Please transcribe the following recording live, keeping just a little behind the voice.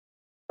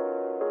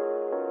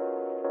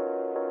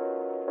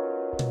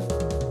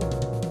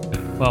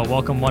Well,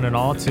 welcome one and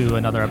all to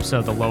another episode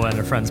of the Low End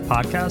of Friends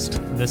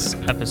podcast. This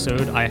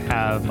episode, I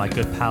have my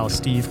good pal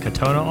Steve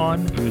Katona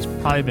on, who's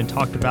probably been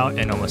talked about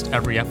in almost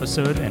every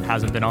episode and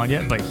hasn't been on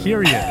yet, but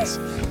here he is.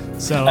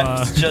 So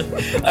I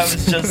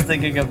was just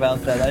thinking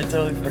about that. I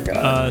totally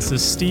forgot. So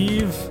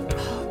Steve,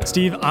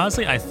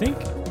 honestly, I think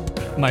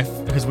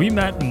because we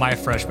met my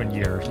freshman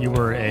year. You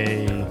were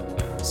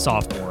a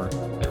sophomore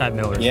at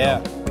Millersville.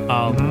 Yeah.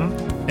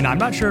 And I'm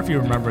not sure if you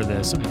remember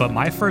this, but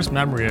my first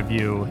memory of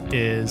you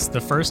is the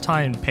first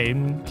time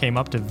Peyton came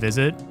up to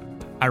visit.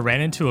 I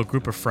ran into a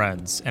group of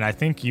friends, and I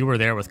think you were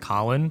there with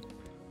Colin.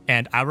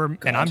 And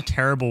I'm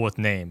terrible with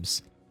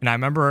names. And I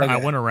remember I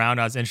went around,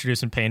 I was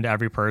introducing Payne to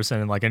every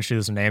person and like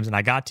introducing names, and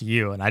I got to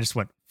you, and I just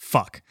went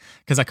fuck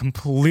because I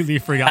completely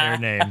forgot your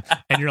name.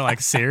 And you're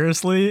like,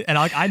 seriously? And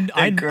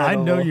I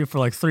know you for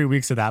like 3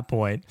 weeks at that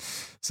point.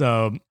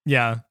 So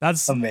yeah,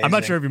 that's amazing. I'm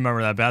not sure if you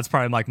remember that, but that's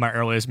probably like my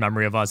earliest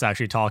memory of us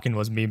actually talking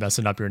was me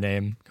messing up your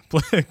name.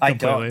 I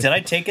don't. Did I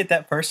take it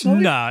that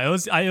personally? No,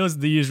 it was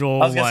the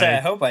usual. I was gonna say,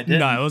 I hope I didn't.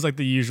 No, it was like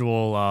the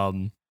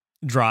usual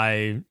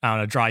dry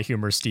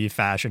humor Steve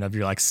fashion of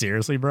you're like,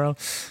 seriously, bro?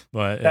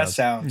 But that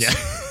sounds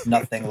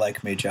nothing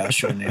like me,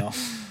 Josh O'Neill.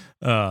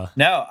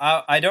 No,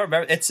 I don't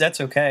remember.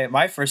 That's okay.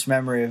 My first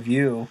memory of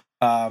you,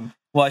 well,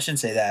 I shouldn't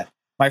say that.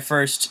 My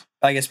first,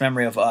 I guess,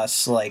 memory of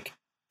us like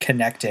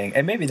connecting,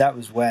 and maybe that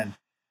was when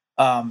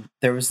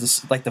there was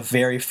this like the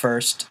very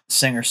first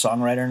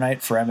singer-songwriter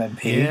night for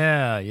MMP.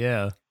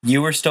 Yeah.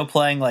 You were still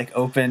playing like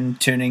open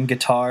tuning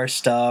guitar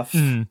stuff,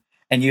 and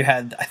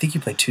I think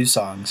you played 2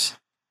 songs.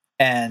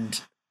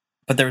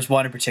 But there was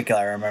one in particular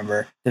I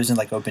remember. It was in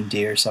like Open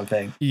D or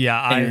something.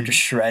 Yeah, and you were just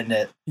shredding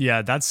it.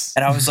 Yeah, that's.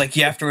 And I was like,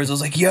 afterwards, I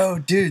was like, "Yo,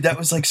 dude, that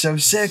was like so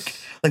sick.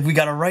 Like we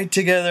got to write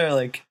together."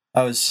 Like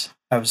I was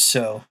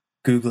so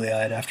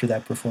googly-eyed after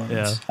that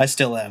performance. Yeah. I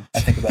still am. I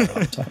think about it all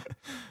the time.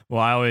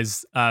 Well, I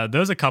always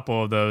there's a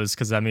couple of those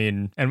because I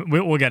mean, and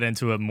we'll get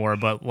into it more,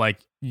 but like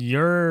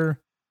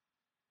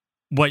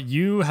what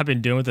you have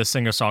been doing with the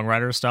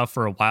singer-songwriter stuff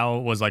for a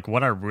while was like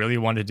what I really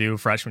wanted to do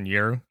freshman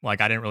year.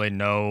 Like I didn't really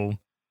know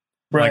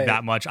like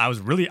that much. I was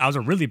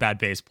a really bad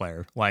bass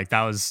player. Like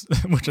that was,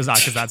 which is not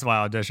because that's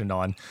why I auditioned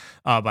on.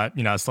 But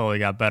I slowly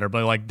got better.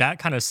 But like that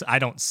kind of, I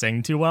don't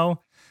sing too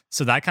well.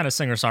 So that kind of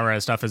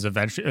singer-songwriter stuff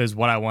is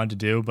what I wanted to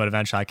do. But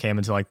eventually I came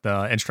into like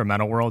the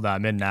instrumental world that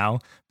I'm in now.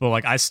 But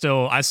like I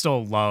still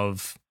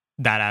love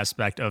that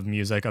aspect of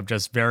music of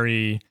just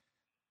very,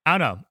 I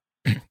don't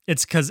know.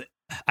 It's because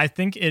I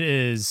think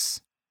it's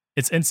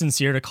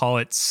insincere to call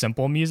it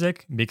simple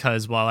music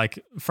because while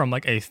like from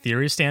like a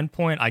theory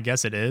standpoint, I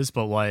guess it is,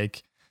 but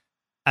like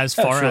as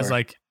far as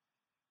like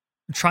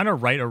trying to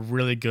write a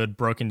really good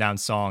broken down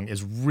song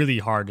is really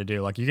hard to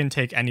do. Like you can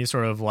take any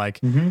sort of like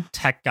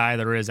tech guy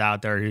there is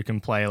out there who can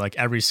play like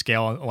every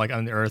scale like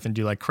on the earth and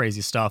do like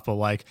crazy stuff, but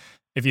like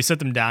if you sit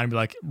them down and be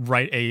like,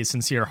 write a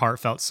sincere,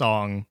 heartfelt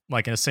song,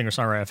 like in a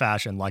singer-songwriter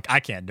fashion, like I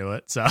can't do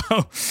it. So,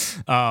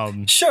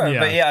 sure. Yeah.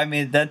 But yeah, I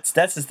mean, that's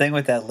the thing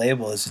with that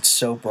label is it's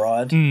so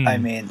broad. I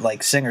mean,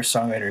 like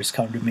singer-songwriters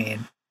come to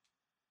mean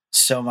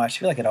so much. I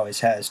feel like it always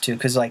has too.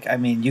 Cause like, I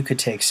mean, you could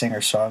take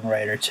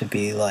singer-songwriter to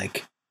be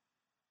like,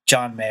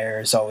 John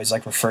Mayer is always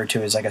like referred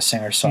to as like a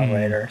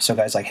singer-songwriter. So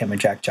guys like him and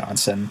Jack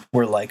Johnson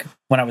were like,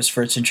 when I was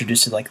first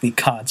introduced to like the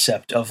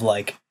concept of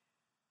like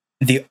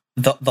the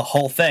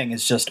whole thing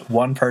is just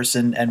one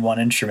person and one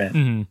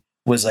instrument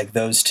was like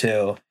those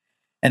two.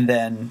 And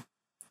then,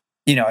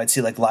 I'd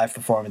see like live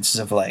performances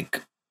of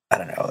like, I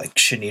don't know, like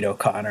Sinead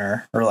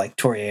O'Connor or like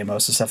Tori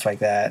Amos and stuff like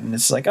that. And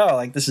it's like, oh,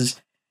 like this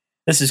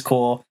is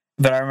cool.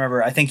 But I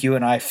remember, I think you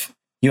and I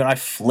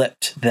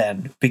flipped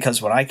then because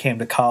when I came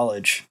to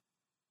college,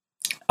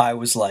 I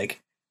was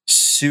like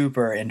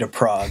super into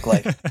prog.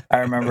 Like I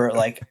remember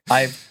like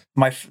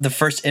the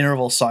first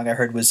interval song I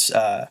heard was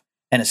An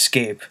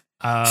Escape.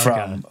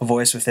 From A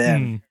Voice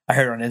Within. I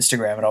heard it on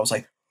Instagram and I was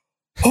like,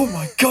 oh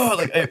my god,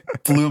 like it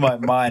blew my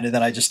mind. And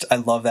then I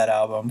love that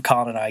album.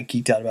 Colin and I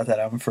geeked out about that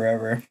album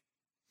forever.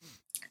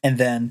 And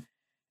then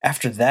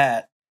after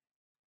that,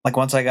 like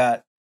once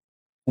I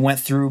went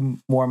through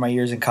more of my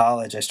years in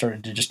college, I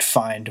started to just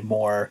find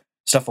more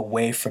stuff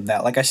away from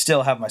that. Like I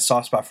still have my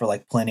soft spot for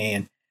like Pliny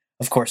and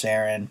of course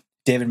Aaron,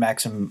 David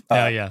Maxim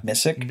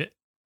Missick.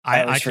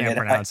 I can't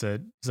pronounce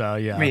it, so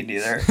yeah. Me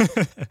neither.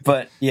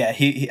 But yeah,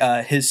 he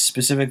his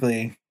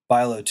specifically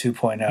Bilo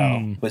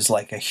 2.0 was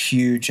like a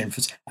huge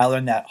influence. I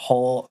learned that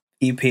whole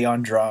EP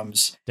on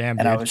drums. Damn,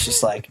 and dude. I was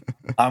just like,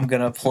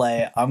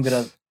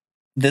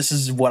 this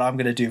is what I'm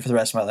gonna do for the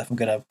rest of my life. I'm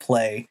gonna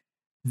play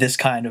these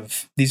kinds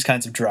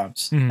of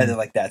drums, and then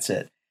like that's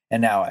it.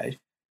 And now I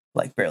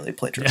like barely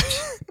play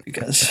drums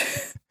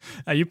because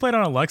you played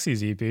on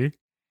Alexi's EP.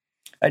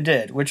 I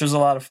did, which was a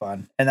lot of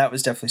fun, and that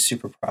was definitely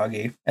super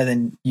proggy. And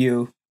then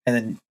you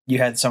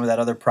had some of that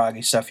other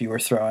proggy stuff you were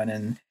throwing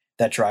in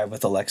that drive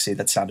with Alexi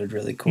that sounded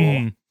really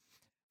cool.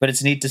 But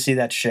it's neat to see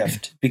that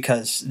shift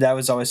because that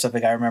was always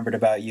something I remembered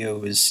about you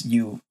was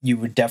you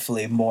were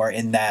definitely more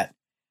in that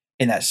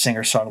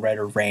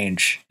singer-songwriter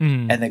range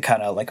and then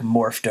kind of like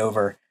morphed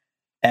over.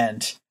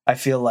 And I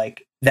feel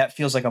like that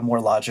feels like a more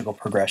logical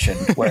progression.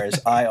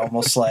 Whereas I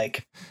almost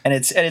like, and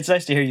it's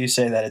nice to hear you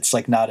say that it's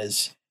like not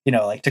as,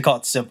 like to call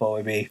it simple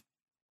would be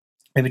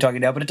maybe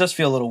talking down, but it does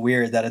feel a little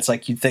weird that it's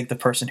like you'd think the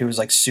person who was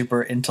like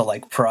super into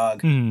like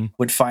prog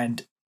would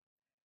find,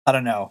 I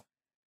don't know,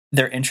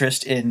 their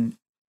interest in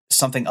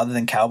something other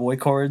than cowboy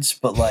chords.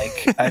 But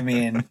like, I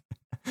mean,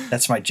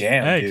 that's my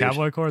jam. Hey, dude.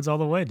 Cowboy chords all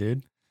the way,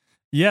 dude.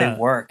 Yeah, they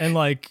work. And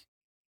like,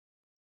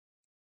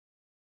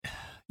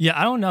 yeah,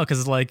 I don't know,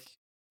 because like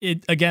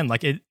it again,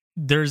 like it.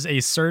 There's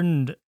a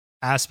certain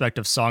aspect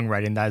of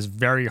songwriting that is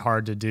very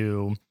hard to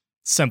do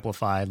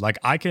simplified. Like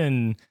I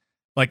can,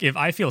 like if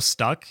I feel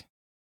stuck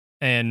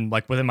and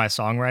like within my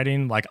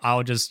songwriting, like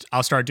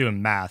I'll start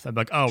doing math. I'm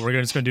like, oh, we're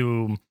going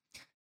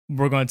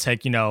to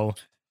take,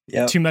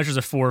 2 measures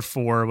of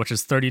 4/4, which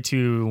is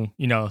 32,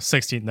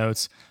 16th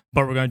notes,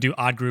 but we're going to do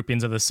odd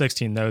groupings of the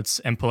 16 notes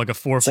and put like a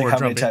 4/4 like how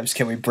drum. Many times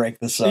can we break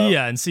this up?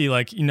 Yeah, and see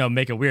like,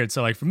 make it weird.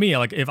 So like for me,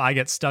 like if I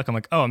get stuck, I'm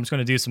like, oh, I'm just going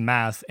to do some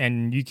math,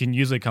 and you can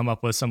usually come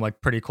up with some like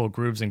pretty cool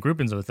grooves and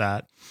groupings with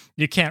that.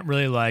 You can't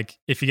really like,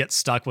 if you get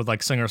stuck with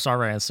like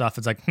singer-songwriter and stuff,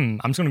 it's like, I'm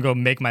just going to go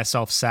make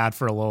myself sad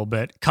for a little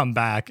bit, come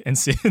back and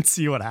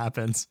see what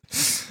happens.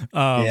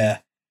 Yeah.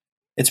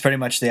 It's pretty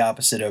much the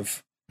opposite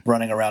of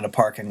running around a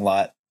parking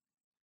lot.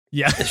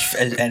 Yeah.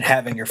 And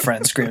having your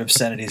friends scream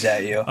obscenities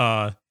at you.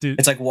 Dude.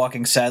 It's like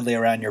walking sadly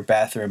around your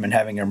bathroom and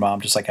having your mom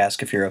just like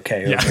ask if you're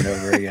okay over and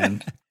over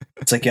again.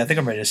 It's like, I think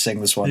I'm ready to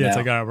sing this one now. It's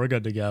like, all right, we're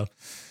good to go.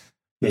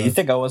 Yeah, you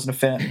think I wasn't a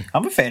fan?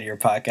 I'm a fan of your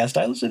podcast.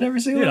 I listen to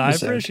every single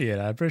episode.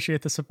 I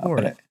appreciate the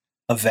support.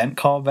 Event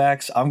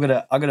callbacks. I'm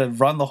gonna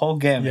run the whole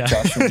gamut,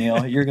 Josh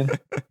O'Neill.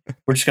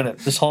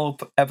 This whole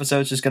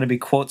episode's just gonna be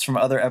quotes from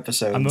other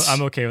episodes.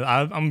 I'm okay with.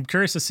 I'm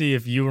curious to see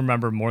if you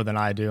remember more than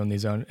I do in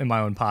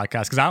my own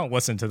podcast, because I don't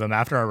listen to them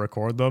after I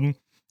record them.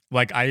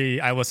 Like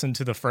I listen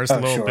to the first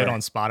little bit on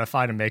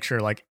Spotify to make sure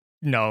like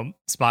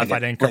Spotify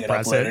didn't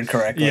compress it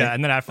correctly. Yeah,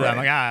 and then after that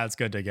I'm like it's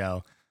good to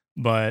go.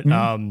 But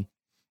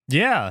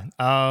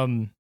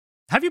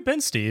have you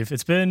been, Steve?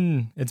 It's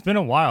been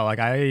a while. Like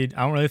I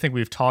don't really think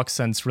we've talked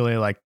since really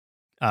like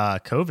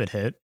COVID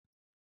hit.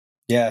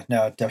 Yeah,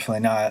 no,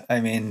 definitely not.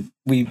 I mean,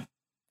 I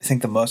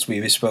think the most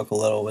we spoke a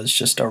little was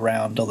just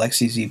around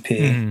Alexi's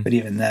EP, but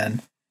even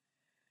then,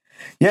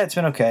 yeah, it's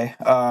been okay.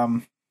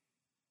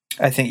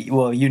 I think,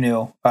 well,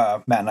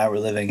 Matt and I were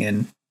living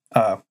in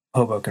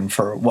Hoboken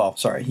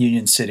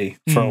Union City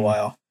for a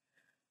while.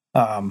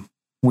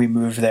 We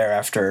moved there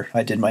after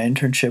I did my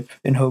internship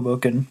in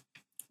Hoboken,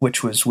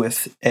 which was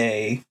with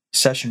a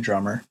session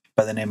drummer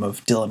by the name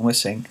of Dylan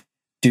Wissing.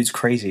 Dude's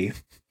crazy.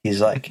 He's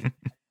like,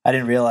 I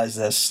didn't realize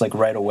this like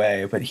right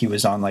away, but he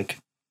was on like,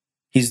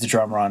 he's the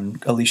drummer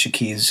on Alicia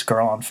Keys'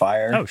 Girl on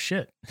Fire. Oh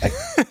shit. Like,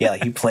 yeah,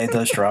 like he played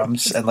those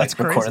drums and like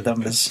recorded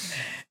them his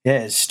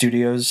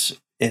studios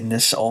in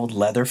this old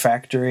leather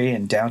factory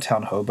in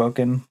downtown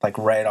Hoboken, like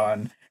right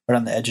on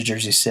the edge of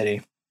Jersey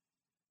City.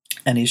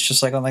 And he's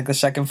just like on like the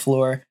second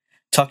floor,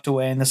 tucked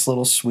away in this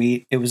little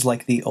suite. It was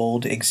like the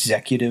old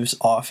executive's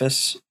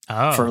office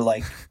for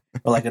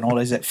an old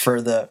exec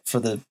for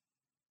the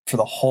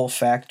whole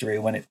factory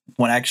when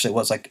actually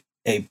was like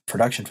a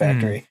production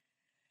factory.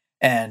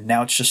 And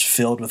now it's just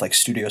filled with like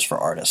studios for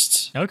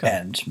artists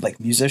and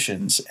like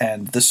musicians.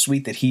 And the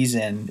suite that he's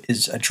in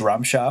is a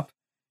drum shop,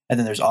 and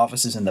then there's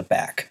offices in the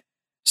back.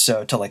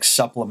 So to like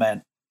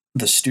supplement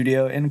the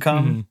studio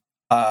income,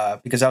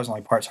 because that was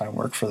only part-time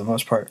work for the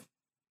most part,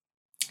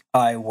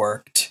 I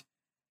worked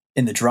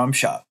in the drum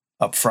shop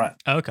up front.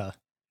 Okay.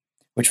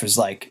 Which was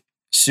like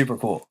super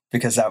cool,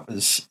 because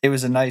it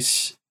was a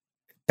nice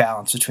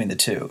balance between the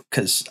two.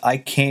 Because I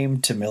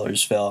came to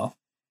Millersville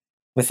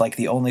with like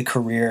the only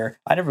career.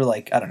 I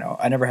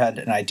never had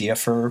an idea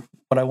for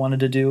what I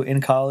wanted to do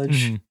in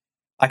college.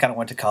 I kind of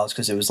went to college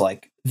because it was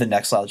like the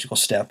next logical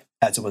step,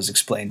 as it was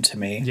explained to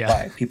me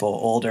by people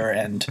older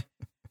and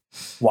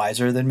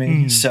wiser than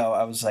me. So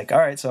I was like, all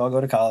right, so I'll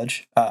go to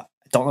college. I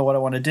don't know what I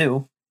want to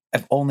do.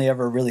 I've only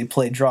ever really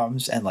played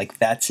drums, and like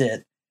that's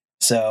it.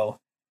 So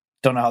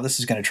don't know how this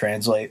is going to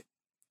translate.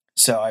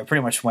 So I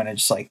pretty much went and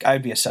just like,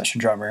 I'd be a session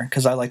drummer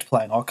because I liked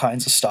playing all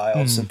kinds of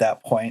styles at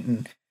that point,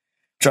 and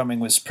drumming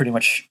was pretty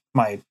much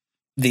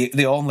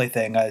the only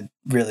thing I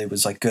really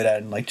was like good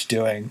at and liked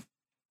doing.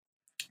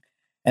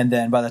 And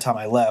then by the time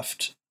I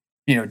left,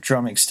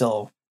 drumming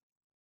still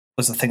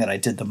was the thing that I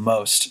did the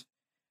most.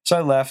 So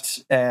I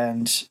left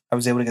and I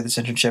was able to get this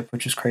internship,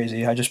 which was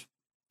crazy. I just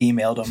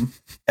emailed him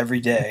every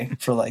day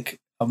for like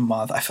a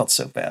month. I felt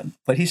so bad,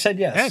 but he said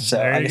yes. Yeah,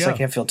 so I guess I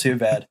can't feel too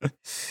bad.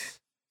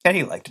 And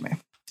he liked me.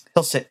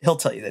 He'll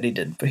tell you that he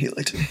didn't, but he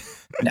liked me.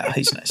 No,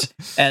 he's nice.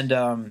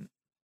 And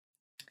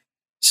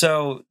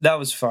so that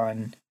was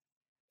fun.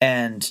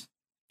 And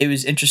it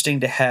was interesting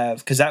to have,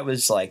 because that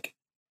was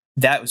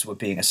what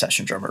being a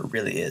session drummer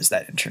really is,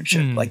 that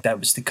internship. Like that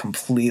was the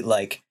complete,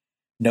 like,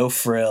 no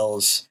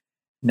frills,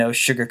 no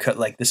sugarcoat.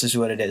 Like, this is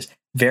what it is.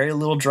 Very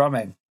little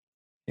drumming,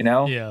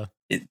 Yeah.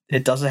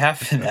 It doesn't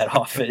happen that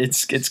often.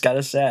 It's kind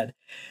of sad.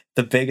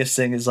 The biggest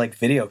thing is like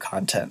video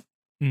content.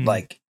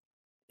 Like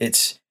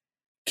it's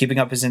keeping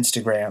up his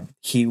Instagram.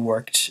 He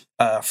worked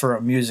for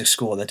a music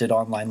school that did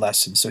online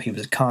lessons, so he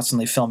was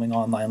constantly filming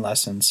online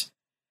lessons.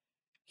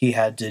 He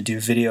had to do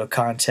video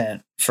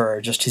content for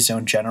just his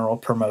own general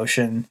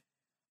promotion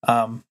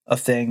of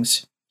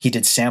things. He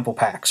did sample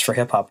packs for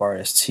hip hop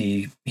artists.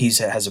 He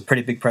has a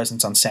pretty big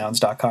presence on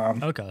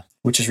sounds.com, okay,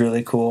 which is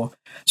really cool.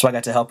 So I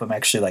got to help him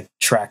actually like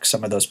track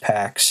some of those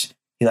packs.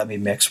 He let me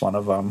mix one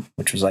of them,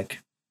 which was like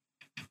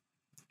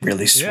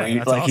really sweet.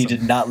 Yeah, like awesome. He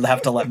did not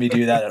have to let me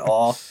do that at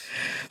all.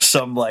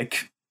 Some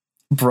like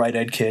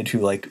bright-eyed kid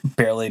who like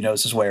barely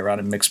knows his way around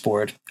a mix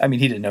board. I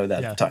mean, he didn't know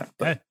that at the time.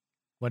 But hey,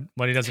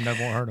 what he doesn't know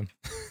won't hurt him.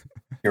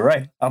 You're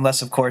right.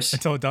 Unless, of course,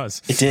 until it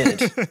does. It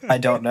did. I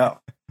don't know.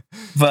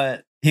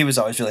 But he was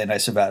always really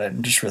nice about it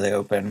and just really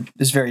open.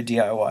 It's very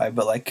DIY,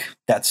 but like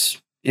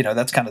that's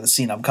kind of the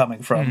scene I'm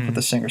coming from with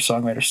the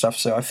singer-songwriter stuff.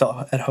 So I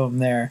felt at home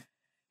there.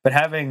 But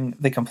having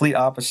the complete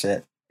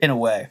opposite, in a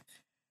way,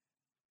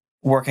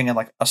 working in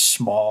like a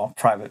small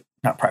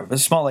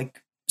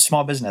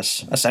small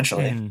business,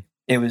 essentially.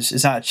 It was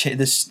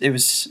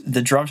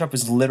the drum shop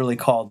was literally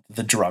called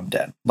the Drum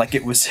Den. Like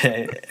it was,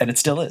 and it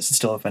still is. It's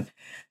still open.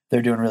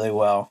 They're doing really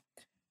well.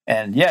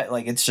 And yeah,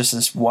 like it's just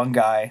this one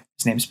guy.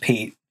 His name's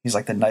Pete. He's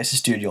like the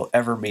nicest dude you'll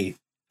ever meet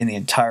in the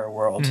entire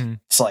world.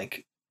 It's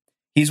like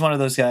he's one of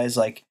those guys.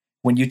 Like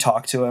when you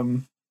talk to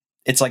him,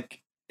 it's like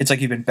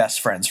you've been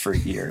best friends for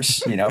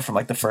years. From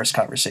like the first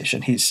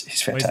conversation. He's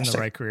fantastic. Well, he's in the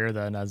right career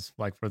then, as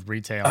like with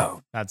retail.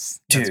 Oh,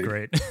 that's dude,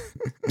 great.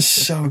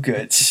 So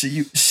good.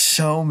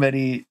 So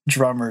many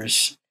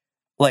drummers,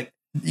 like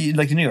the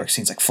New York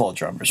scene's like full of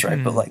drummers,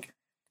 right? But like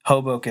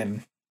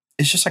Hoboken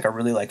is just like a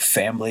really like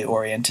family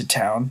oriented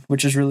town,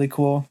 which is really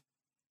cool.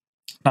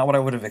 Not what I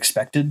would have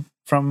expected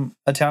from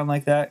a town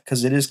like that,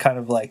 because it is kind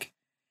of like,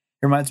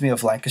 it reminds me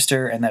of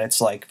Lancaster, and that it's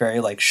like very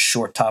like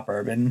short top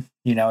urban.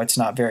 It's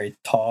not very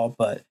tall,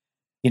 but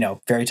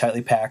very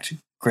tightly packed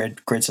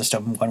grid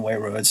system, one way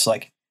roads,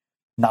 like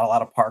not a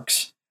lot of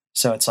parks.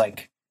 So it's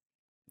like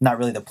not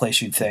really the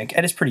place you'd think,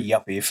 and it's pretty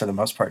yuppie for the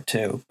most part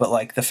too. But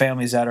like the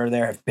families that are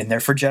there have been there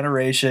for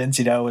generations.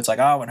 It's like,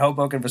 oh, when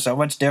Hoboken was so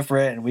much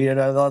different, and we had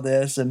all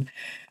this, and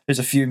there's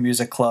a few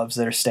music clubs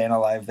that are staying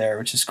alive there,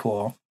 which is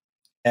cool.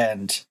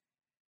 And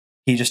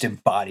he just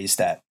embodies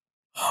that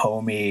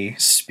homey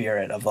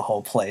spirit of the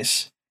whole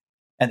place,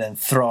 and then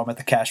throw him at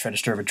the cash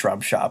register of a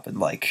drum shop, and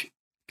like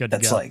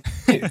that's like,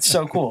 dude, it's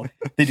so cool.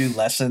 They do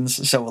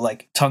lessons, so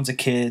like tons of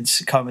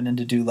kids coming in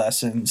to do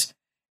lessons,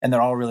 and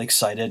they're all really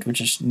excited,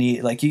 which is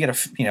neat. Like you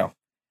get you'll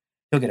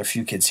get a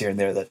few kids here and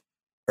there that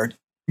are,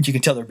 you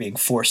can tell they're being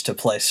forced to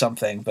play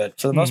something,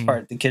 but for the most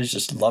part, the kids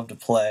just love to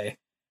play.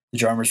 The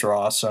drummers were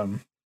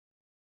awesome.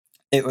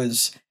 It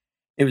was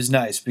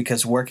nice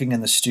because working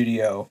in the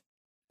studio,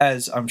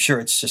 as I'm sure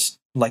it's just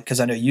like, because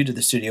I know you did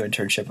the studio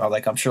internship,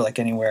 I'm sure like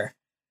anywhere,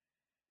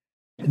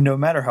 no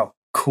matter how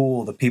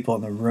cool the people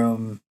in the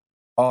room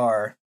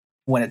are,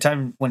 when it's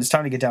time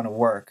to get down to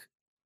work,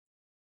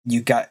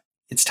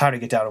 it's time to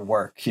get down to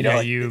work. You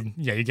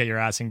get your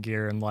ass in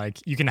gear, and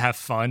like you can have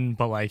fun,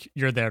 but like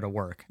you're there to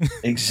work.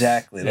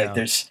 Exactly. Like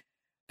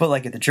but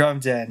like at the Drum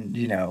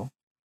Den,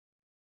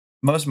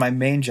 most of my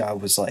main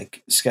job was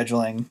like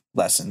scheduling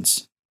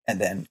lessons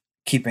and then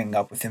keeping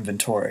up with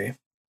inventory.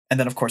 And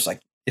then of course, like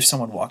if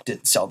someone walked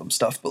in, sell them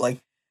stuff, but like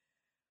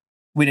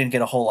we didn't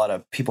get a whole lot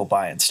of people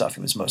buying stuff.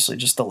 It was mostly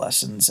just the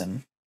lessons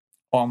and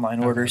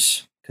online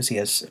orders, because he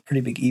has a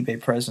pretty big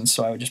eBay presence.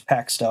 So I would just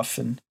pack stuff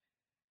and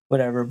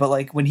whatever. But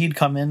like when he'd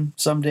come in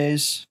some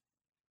days,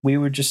 we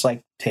would just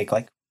like take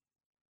like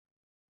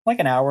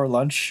an hour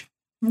lunch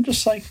and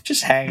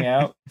just hang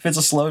out. If it's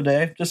a slow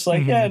day, just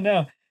like, yeah,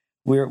 no,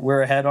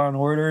 we're ahead on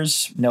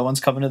orders. No one's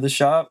coming to the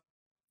shop.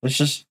 Let's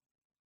just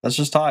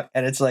talk.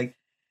 And it's like,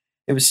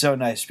 it was so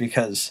nice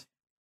because,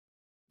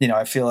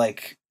 I feel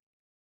like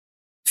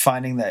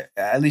finding that,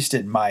 at least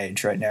at my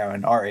age right now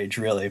and our age,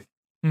 really,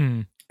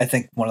 I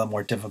think one of the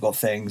more difficult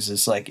things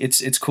is like,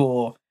 it's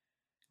cool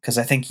because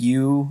I think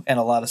you and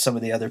a lot of some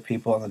of the other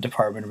people in the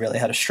department really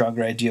had a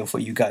stronger idea of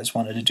what you guys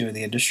wanted to do in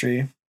the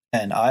industry.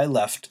 And I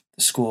left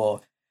the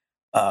school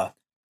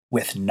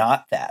with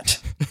not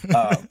that,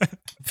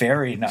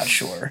 very not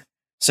sure.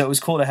 So it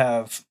was cool to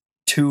have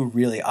two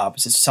really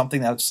opposites,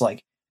 something that's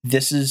like,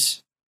 this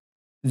is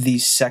the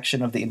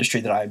section of the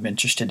industry that I'm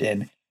interested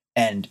in,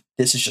 and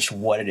this is just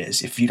what it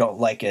is. If you don't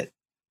like it,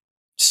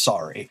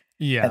 sorry.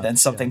 Yeah. And then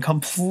something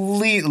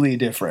completely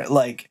different,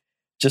 like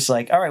just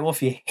like, all right, well,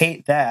 if you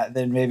hate that,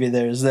 then maybe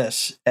there's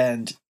this.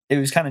 And it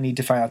was kind of neat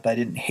to find out that I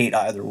didn't hate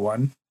either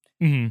one.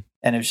 And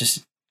it was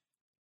just,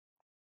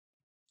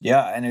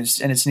 yeah. And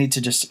it's neat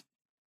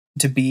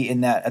to be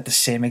in that at the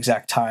same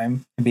exact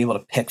time and be able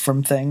to pick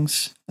from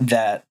things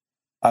that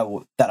I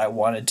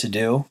wanted to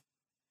do.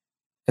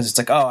 Because it's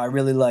like, oh, I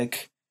really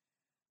like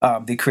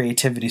the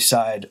creativity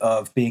side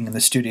of being in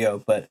the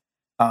studio, but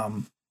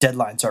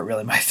deadlines aren't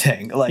really my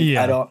thing. Like,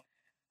 I don't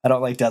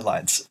like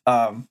deadlines.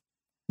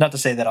 Not to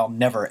say that I'll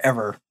never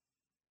ever,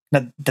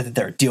 not that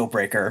they're a deal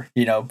breaker,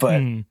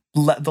 but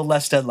the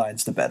less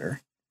deadlines, the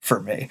better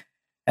for me.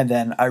 And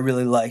then I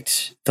really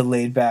liked the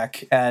laid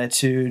back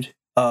attitude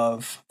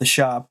of the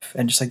shop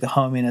and just like the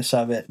hominess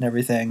of it and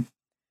everything.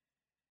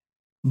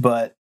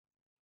 But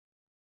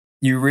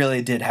you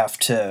really did have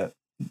to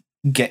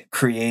get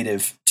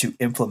creative to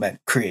implement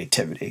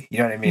creativity. You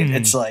know what I mean?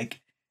 It's like,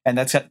 and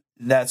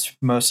that's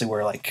mostly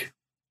where like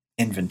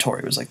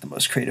inventory was like the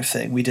most creative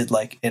thing. We did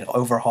like an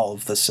overhaul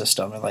of the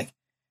system, and like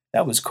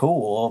that was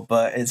cool,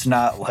 but it's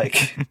not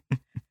like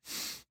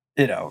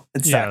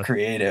it's not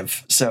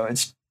creative. So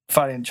it's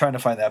trying to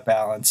find that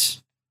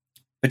balance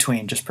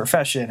between just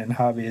profession and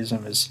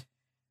hobbyism is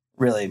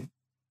really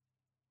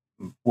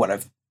what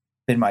I've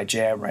been my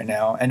jam right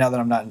now. And now that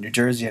I'm not in New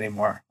Jersey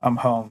anymore, I'm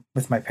home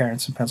with my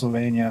parents in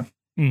Pennsylvania.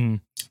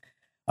 I'm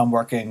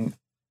working.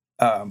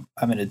 I'm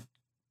in a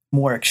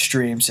more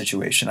extreme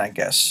situation, I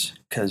guess,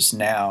 because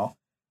now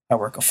I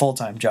work a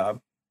full-time job,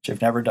 which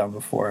I've never done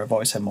before. I've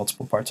always had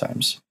multiple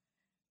part-times,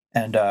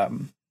 and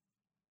I'm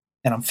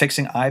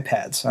fixing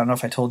iPads. I don't know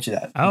if I told you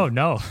that. Oh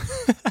no.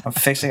 I'm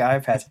fixing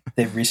iPads.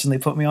 They recently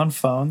put me on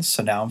phones,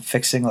 so now I'm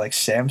fixing like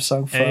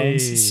Samsung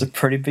phones. Hey. It's a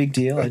pretty big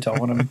deal. I don't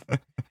want them,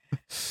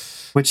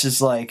 which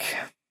is like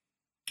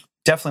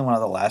definitely one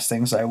of the last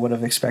things I would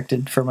have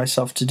expected for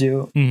myself to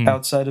do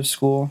outside of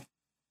school.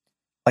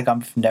 Like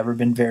I've never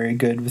been very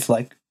good with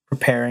like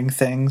repairing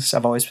things.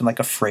 I've always been like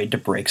afraid to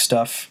break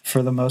stuff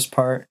for the most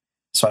part,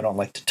 so I don't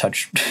like to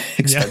touch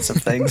expensive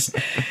things.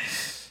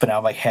 But now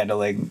I'm like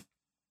handling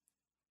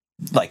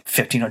like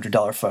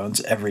 $1,500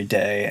 phones every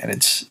day, and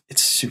it's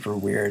super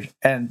weird.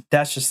 And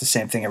that's just the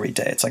same thing every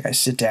day. It's like I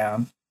sit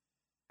down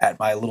at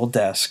my little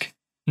desk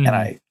and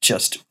I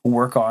just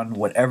work on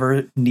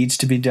whatever needs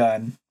to be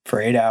done for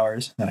 8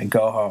 hours, and then I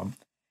go home.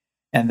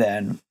 And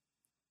then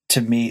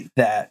to meet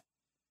that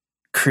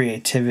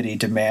creativity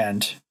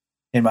demand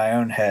in my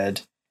own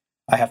head,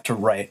 I have to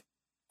write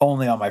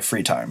only on my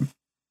free time.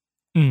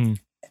 And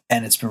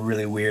it's been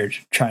really weird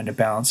trying to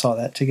balance all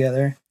that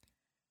together.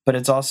 But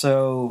it's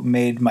also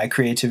made my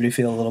creativity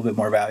feel a little bit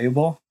more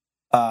valuable.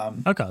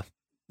 Okay.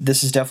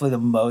 This is definitely the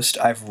most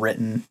I've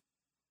written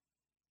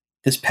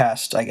this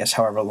past, I guess,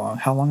 however long.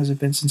 How long has it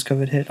been since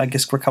COVID hit? I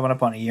guess we're coming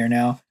up on a year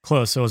now.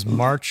 Close. So it was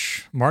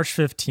March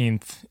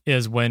 15th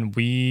is when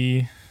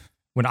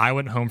I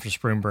went home for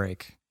spring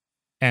break.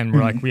 And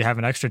we're like, we have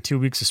an extra 2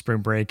 weeks of spring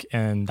break,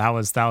 and that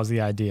was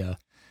the idea.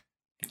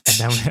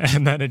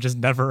 And then it just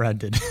never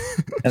ended.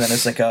 And then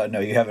it's like, oh no,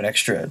 you have an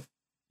extra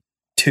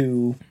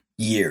 2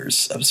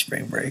 years of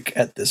spring break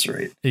at this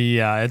rate.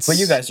 Yeah, but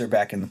you guys are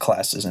back in the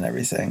classes and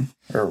everything,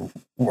 or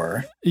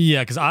were?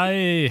 Yeah, because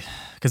I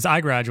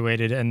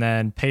graduated, and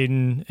then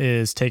Peyton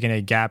is taking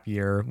a gap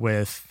year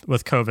with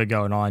COVID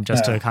going on,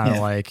 just to kind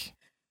of like.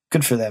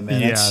 Good for them,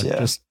 man. Yeah,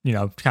 just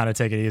kind of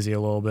take it easy a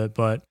little bit,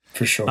 but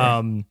for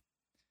sure.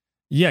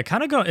 Yeah,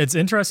 kind of go. It's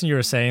interesting you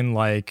were saying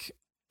like,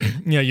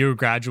 you were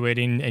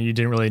graduating and you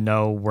didn't really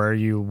know where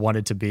you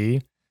wanted to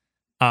be.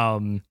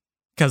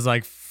 Because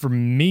like for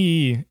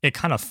me, it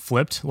kind of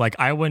flipped. Like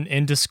I went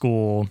into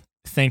school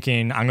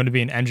thinking I'm going to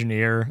be an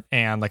engineer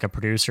and like a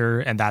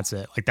producer, and that's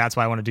it. Like that's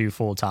what I want to do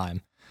full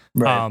time.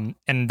 Right.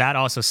 And that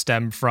also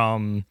stemmed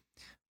from,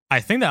 I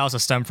think that also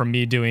stemmed from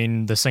me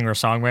doing the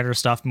singer-songwriter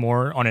stuff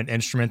more on an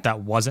instrument that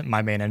wasn't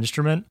my main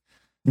instrument.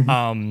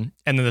 And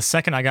then the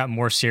second I got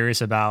more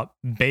serious about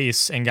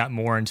bass and got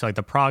more into like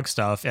the prog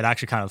stuff, it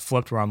actually kind of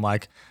flipped where I'm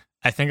like,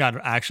 I think I'd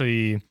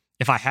actually,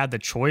 if I had the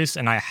choice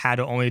and I had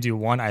to only do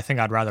one, I think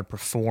I'd rather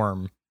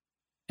perform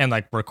and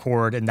like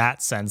record in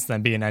that sense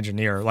than be an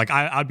engineer. Like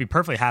I'd be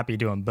perfectly happy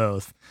doing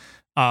both.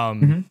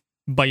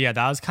 But yeah,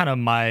 that was kind of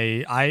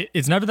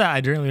it's never that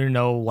I didn't really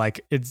know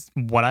like it's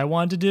what I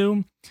wanted to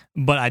do,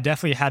 but I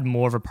definitely had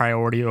more of a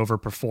priority over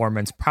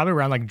performance probably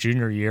around like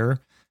junior year.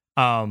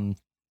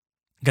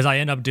 Because I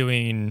end up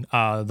doing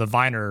the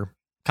Viner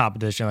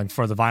competition, like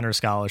for the Viner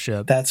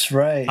scholarship. That's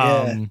right.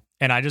 Yeah.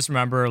 And I just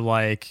remember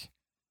like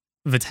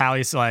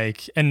Vitaly's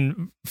like,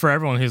 and for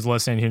everyone who's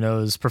listening who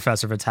knows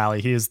Professor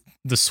Vitaly, he is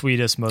the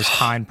sweetest, most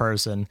kind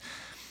person.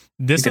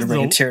 This is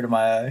bring a tear to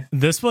my eye.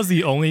 This was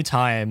the only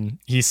time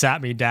he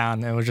sat me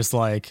down and was just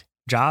like,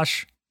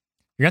 Josh,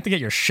 you have to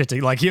get your shit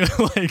together. Like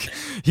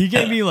he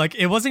gave me like,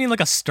 it wasn't even like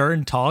a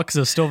stern talk because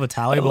it was still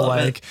Vitaly, but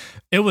like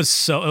it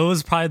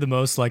was probably the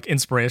most like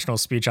inspirational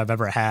speech I've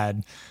ever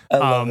had. I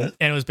love it.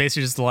 And it was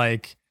basically just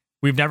like,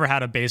 we've never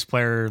had a bass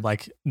player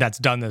like that's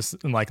done this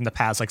in like in the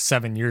past like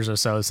 7 years or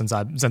so since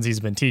he's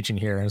been teaching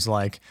here. And it's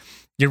like,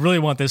 you really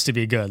want this to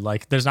be good.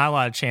 Like there's not a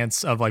lot of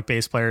chance of like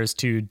bass players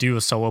to do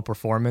a solo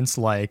performance,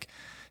 like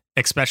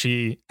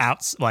especially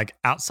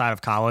outside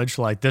of college.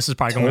 Like this is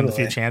probably going to win the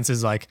few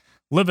chances. Like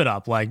live it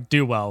up, like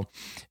do well.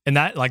 And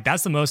that like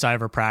that's the most I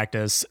ever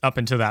practiced up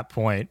until that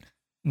point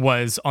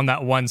was on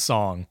that one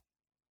song.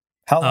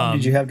 How long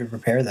did you have to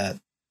prepare that?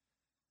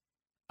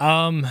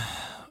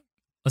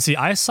 Let's see,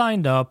 I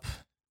signed up,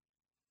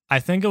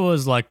 I think it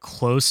was like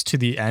close to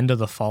the end of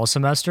the fall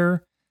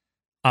semester.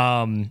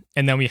 And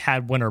then we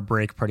had winter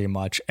break pretty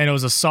much. And it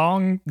was a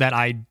song that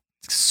I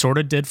sort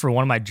of did for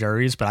one of my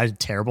juries, but I was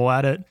terrible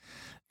at it.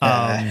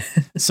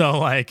 So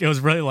like, it was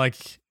really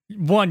like,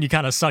 one, you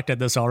kind of sucked at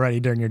this already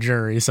during your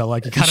jury, so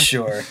like you kind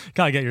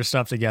of get your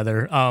stuff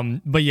together.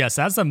 But yes,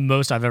 that's the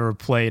most I've ever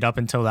played up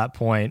until that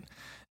point.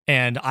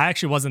 And I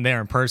actually wasn't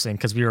there in person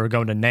because we were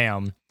going to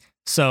NAMM.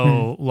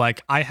 So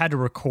like I had to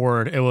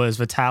record. It was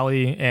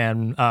Vitaly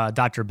and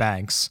Dr.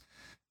 Banks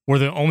were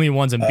the only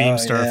ones in Beam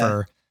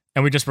Surfer,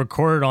 and we just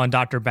recorded on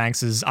Dr.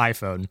 Banks's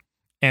iPhone.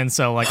 And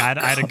so like I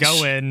had to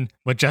go in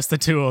with just the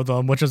two of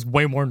them, which is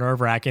way more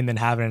nerve wracking than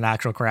having an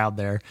actual crowd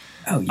there.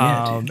 Oh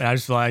yeah, dude. And I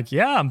was like,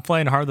 yeah, I'm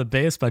playing Heart of the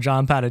Bass by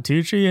John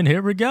Patitucci, and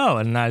here we go.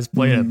 And I just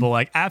played it. But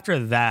like after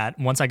that,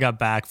 once I got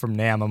back from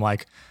NAMM, I'm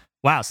like,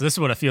 wow, so this is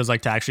what it feels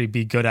like to actually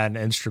be good at an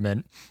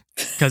instrument.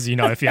 Because, you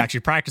know, if you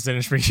actually practice an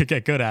instrument, you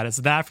get good at it.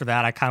 So after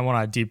that, I kind of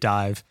want to deep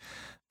dive.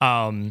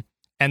 And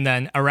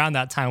then around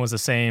that time was the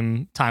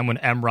same time when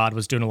Emrod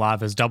was doing a lot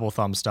of his double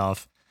thumb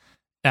stuff.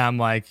 And I'm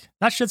like,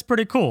 that shit's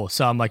pretty cool.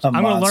 So I'm like, I'm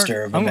going to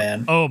learn.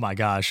 Man. Oh my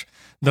gosh.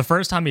 The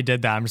first time he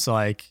did that, I'm just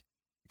like,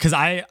 because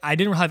I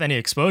didn't have any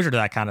exposure to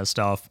that kind of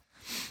stuff.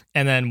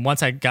 And then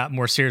once I got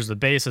more serious with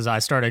basses, I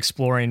started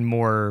exploring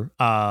more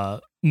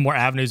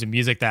avenues of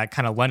music that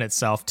kind of lent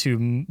itself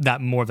to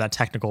that more of that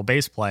technical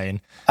bass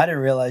playing. I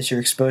didn't realize your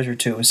exposure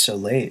to it was so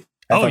late.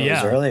 I thought it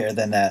was earlier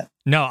than that.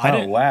 No, I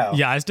didn't. Wow.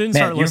 Yeah, I didn't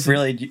start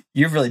listening.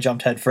 You've really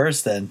jumped head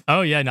first then.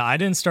 Oh yeah, no, I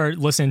didn't start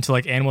listening to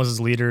like Animals as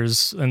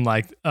Leaders and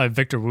like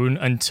Victor Wooten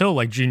until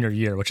like junior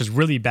year, which is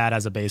really bad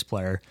as a bass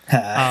player.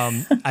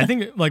 I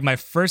think like my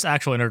first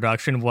actual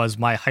introduction was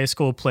my high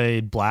school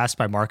played Blast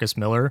by Marcus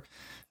Miller.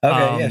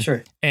 Okay, yeah,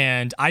 sure.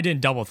 And I didn't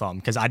double thumb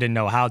because I didn't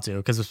know how to.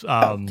 Because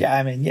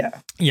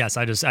Yes,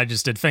 I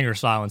just did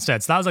fingerstyle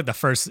instead. So that was like the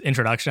first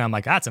introduction. I'm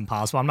like, that's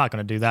impossible. I'm not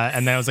going to do that.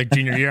 And then it was like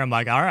junior year. I'm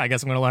like, all right, I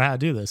guess I'm going to learn how to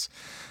do this.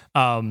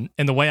 And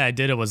the way I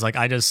did it was like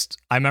I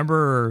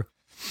remember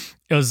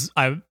it was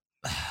I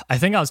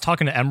think I was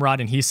talking to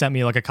Emrod and he sent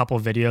me like a couple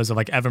of videos of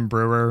like Evan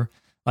Brewer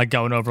like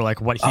going over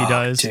like what he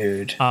does.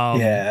 Dude,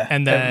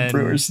 and then Evan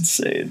Brewer's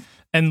insane.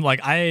 And like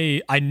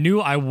I knew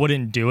I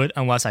wouldn't do it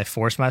unless I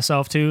forced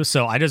myself to.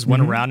 So I just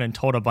went around and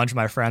told a bunch of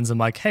my friends, I'm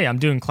like, hey, I'm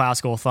doing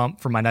classical thump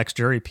for my next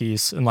jury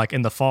piece and like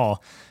in the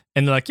fall.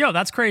 And they're like, yo,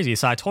 that's crazy.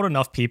 So I told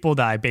enough people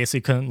that I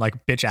basically couldn't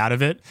like bitch out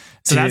of it.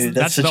 So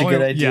that's such a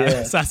good idea.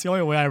 Yeah, so that's the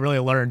only way I really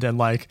learned. And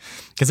like,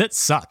 because it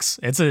sucks.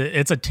 It's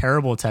a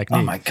terrible technique.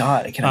 Oh my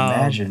God, I can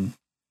imagine.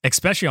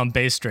 Especially on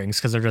bass strings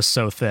because they're just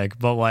so thick.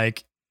 But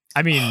like,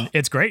 I mean,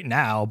 it's great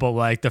now, but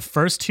like the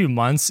first 2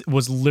 months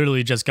was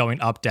literally just going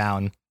up,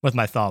 down with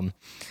my thumb.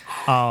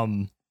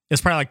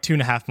 It's probably like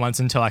 2.5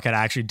 months until I could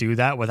actually do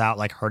that without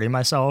like hurting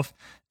myself.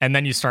 And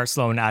then you start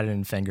slowing adding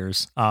in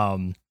fingers.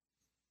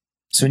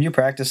 So when you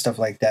practice stuff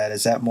like that,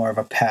 is that more of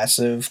a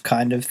passive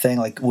kind of thing?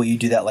 Like, will you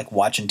do that like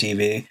watching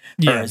TV?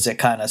 Yeah. Or is it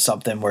kind of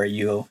something where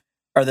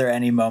are there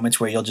any moments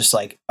where you'll just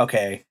like,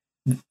 okay,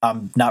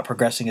 I'm not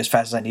progressing as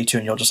fast as I need to,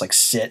 and you'll just like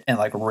sit and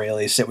like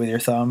really sit with your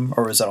thumb?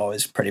 Or was it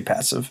always pretty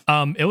passive?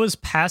 It was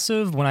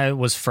passive when I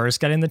was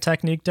first getting the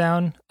technique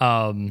down,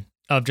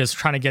 of just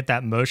trying to get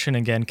that motion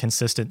and getting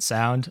consistent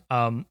sound.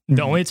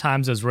 The only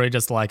times it was really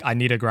just like, I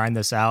need to grind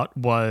this out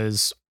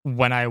was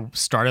when I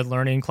started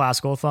learning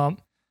classical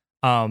thump.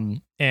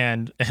 And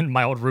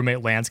my old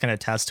roommate Lance can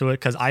attest to it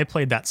because I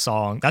played that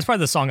song. That's probably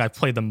the song I've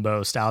played the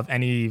most out of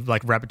any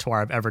like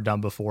repertoire I've ever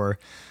done before.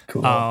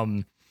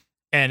 Cool.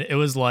 And it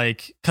was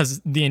like,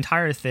 because the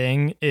entire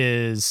thing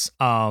is,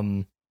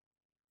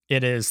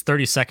 it is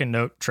 30-second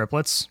note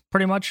triplets,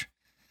 pretty much.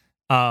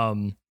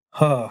 Yeah,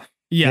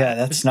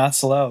 that's not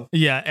slow.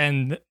 Yeah,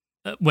 and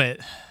wait,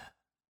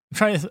 I'm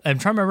trying to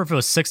remember if it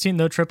was 16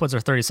 note triplets or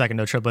 30-second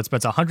note triplets, but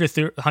it's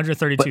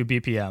 132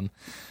 BPM.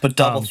 But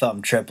double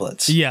thumb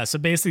triplets. Yeah, so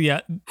basically,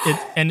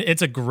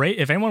 it's a great,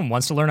 if anyone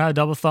wants to learn how to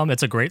double thumb,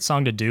 it's a great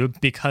song to do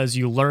because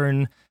you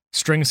learn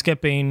string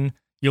skipping,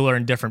 you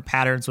learn different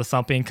patterns with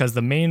thumping, because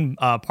the main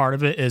part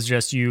of it is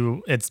just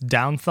it's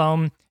down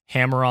thumb,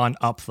 hammer on,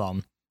 up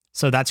thumb.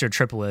 So that's your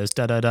triple is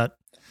da-da-da.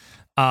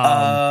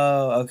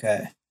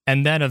 Okay.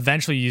 And then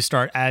eventually you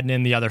start adding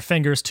in the other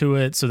fingers to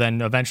it. So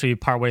then eventually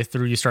partway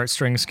through you start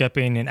string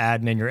skipping and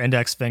adding in your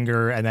index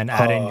finger and then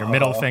adding your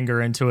middle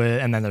finger into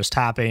it. And then there's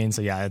tapping.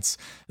 So yeah, it's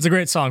a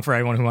great song for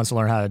anyone who wants to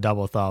learn how to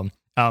double thumb.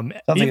 I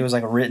think it was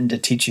like written to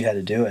teach you how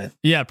to do it.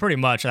 Yeah, pretty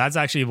much. That's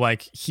actually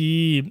like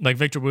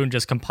Victor Wooten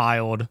just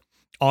compiled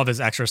all of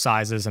his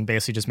exercises and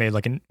basically just made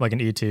like an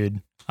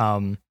etude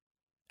out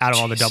of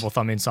all the double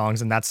thumbing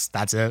songs, and that's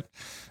it.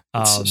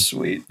 That's so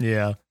sweet.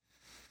 Yeah.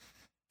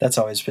 That's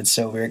always been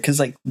so weird because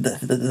like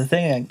the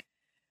thing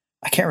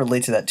I can't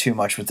relate to that too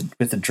much with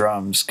the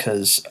drums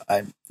because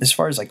as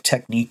far as like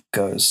technique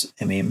goes,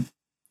 I mean,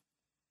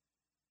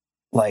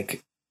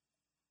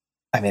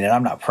 and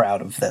I'm not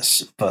proud of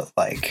this, but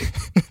like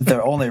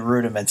the only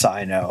rudiments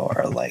I know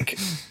are like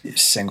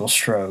single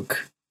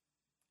stroke,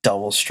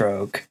 double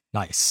stroke,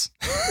 nice,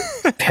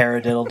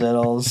 paradiddle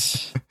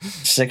diddles,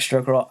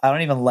 6-stroke roll. I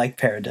don't even like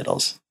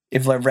paradiddles.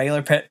 If like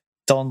regular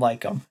don't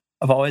like them.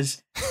 I've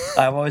always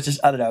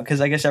just, I don't know,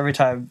 because I guess every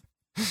time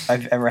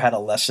I've ever had a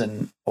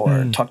lesson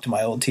or talked to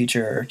my old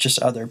teacher or just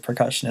other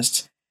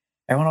percussionists,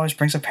 everyone always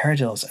brings up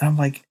paradiddles. And I'm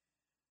like,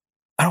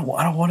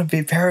 I don't want to be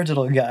a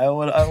paradiddle guy. I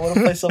want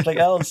to play something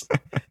else.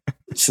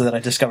 So then I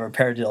discovered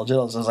paradiddle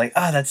diddles. I was like,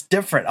 that's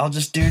different. I'll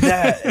just do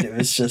that. And it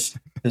was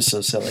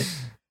so silly.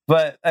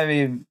 But I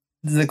mean,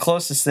 the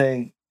closest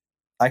thing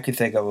I could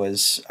think of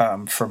was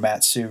for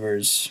Matt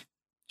Subers.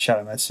 Shout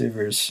out Matt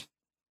Subers.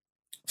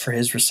 For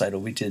his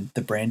recital, we did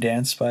The Brain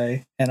Dance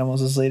by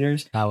Animals as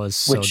Leaders. That was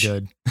so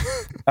good.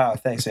 Oh,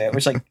 thanks, man.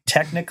 Which, like,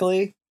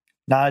 technically,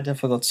 not a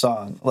difficult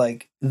song.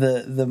 Like,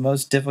 the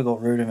most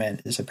difficult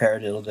rudiment is a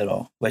paradiddle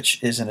diddle,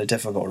 which isn't a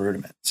difficult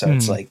rudiment. So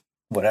it's like,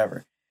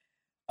 whatever.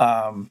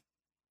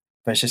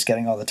 But it's just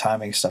getting all the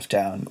timing stuff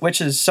down,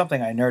 which is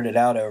something I nerded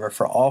out over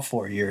for all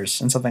 4 years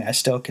and something I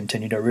still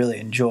continue to really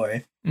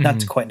enjoy.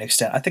 Not to quite an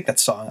extent. I think that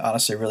song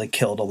honestly really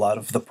killed a lot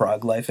of the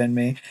prog life in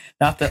me.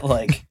 Not that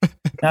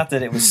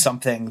it was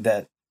something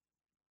that,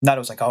 not it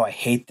was like, oh, I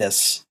hate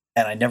this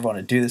and I never want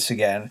to do this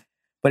again.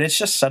 But it's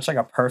just such like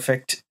a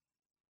perfect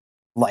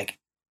like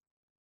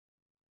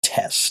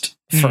test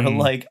for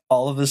like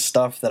all of this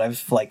stuff that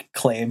I've like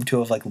claimed to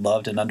have like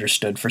loved and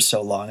understood for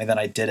so long. And then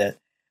I did it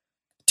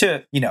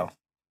to,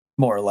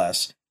 more or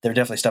less. There are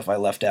definitely stuff I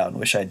left out and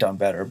wish I'd done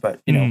better,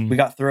 but we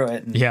got through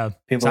it and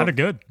people sounded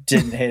good.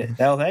 Didn't hate it.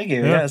 Oh, thank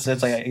you. Yeah. So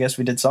it's like, I guess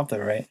we did something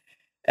right.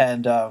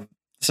 And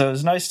so it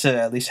was nice to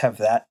at least have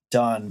that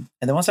done.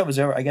 And then once that was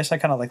over, I guess I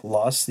kind of like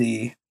lost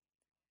the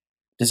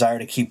desire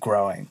to keep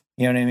growing.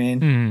 You know what I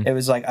mean? It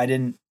was like,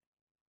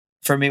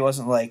 for me, it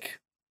wasn't like,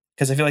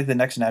 because I feel like the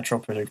next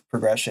natural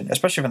progression,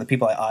 especially from the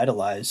people I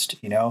idolized,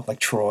 like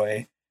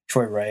Troy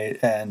Wright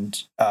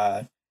and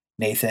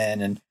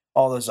Nathan and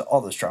all those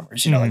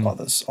drummers, like all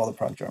the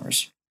prog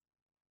drummers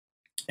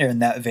are in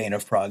that vein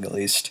of prog, at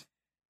least.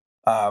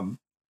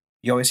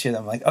 You always hear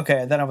them like,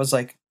 okay. And then I was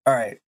like, all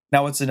right,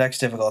 now what's the next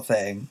difficult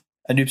thing?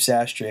 Anoop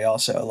Sastry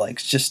also, like,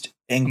 just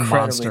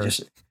incredibly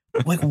just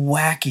like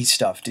wacky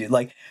stuff, dude.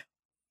 Like,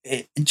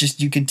 it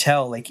just, you can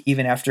tell, like,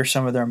 even after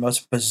some of their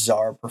most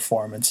bizarre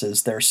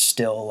performances, they're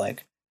still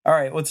like, all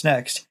right, what's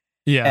next?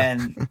 Yeah.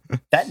 And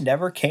that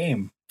never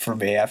came for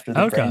me after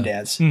the Brain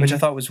Dance, which I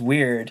thought was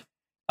weird.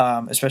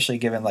 Especially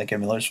given like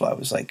in Millersville, I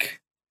was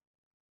like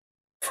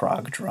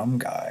prog drum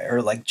guy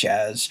or like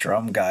jazz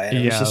drum guy. And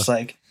it was just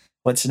like,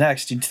 what's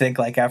next? You'd think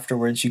like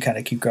afterwards you kind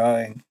of keep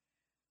going.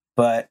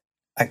 But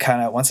I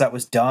kind of, once that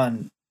was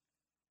done,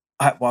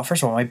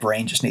 first of all, my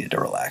brain just needed to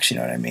relax. You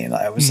know what I mean?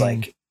 I was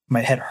like,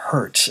 my head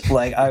hurt.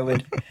 Like I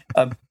would,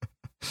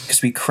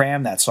 because we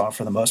crammed that song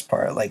for the most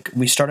part. Like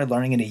we started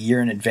learning it a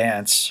year in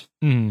advance,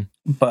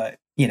 but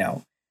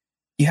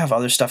you have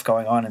other stuff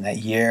going on in that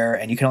year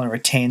and you can only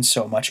retain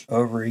so much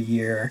over a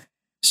year.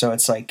 So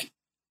it's like,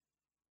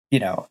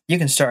 you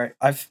can start,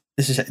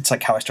 it's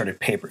like how I started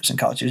papers in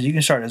college. You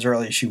can start as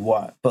early as you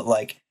want, but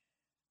like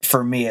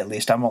for me, at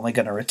least, I'm only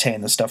going to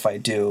retain the stuff I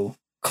do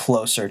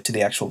closer to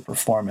the actual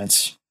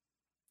performance.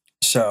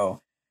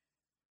 So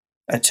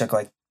I took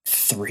like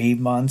 4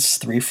 months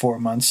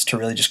to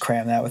really just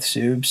cram that with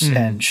Subes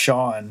and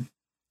Sean.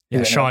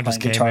 Yeah, Sean just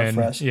came in.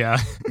 For us,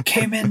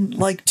 came in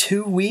like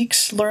 2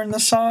 weeks, learned the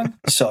song.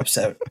 So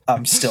upset.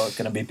 I'm still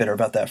going to be bitter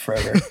about that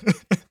forever.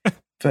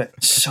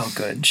 But so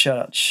good. Shout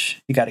out.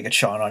 You got to get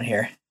Sean on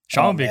here.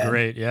 Sean would be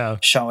great. Yeah.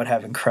 Sean would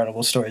have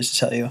incredible stories to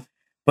tell you.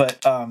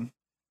 But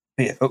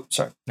yeah. Oh,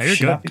 sorry. No, you're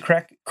should good. Not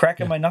be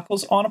cracking my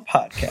knuckles on a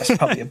podcast.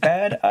 Probably a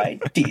bad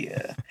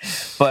idea.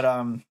 But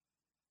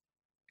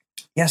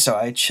so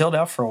I chilled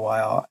out for a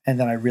while, and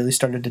then I really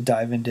started to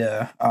dive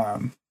into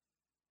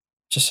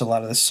just a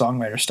lot of the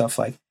songwriter stuff.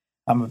 Like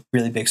I'm a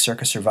really big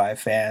Circa Survive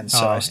fan,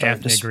 so I started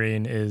Anthony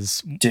Green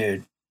is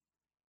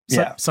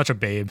such a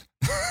babe.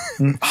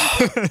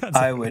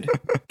 I would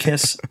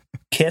kiss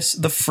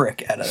the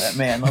frick out of that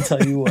man. I'll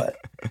tell you what.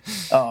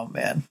 Oh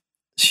man,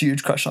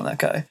 huge crush on that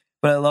guy.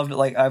 But I loved it.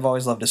 Like I've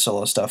always loved his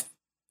solo stuff,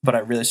 but I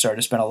really started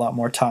to spend a lot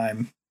more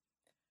time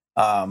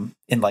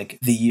in like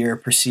the year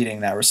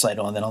preceding that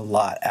recital, and then a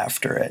lot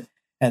after it.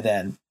 And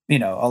then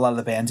a lot of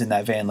the bands in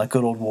that vein, like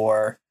Good Old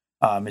War.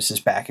 Is his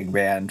backing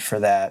band for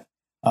that.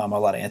 A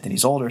lot of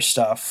Anthony's older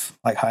stuff,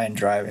 like High and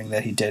Driving,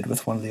 that he did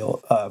with one of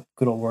the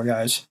Good Old War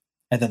guys.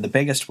 And then the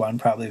biggest one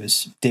probably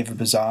was David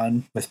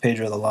Bazan with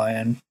Pedro the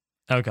Lion.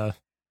 Okay.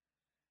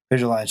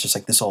 Pedro the Lion's just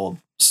like this old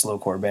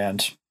slowcore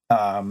band.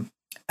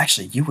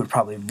 Actually, you would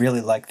probably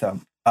really like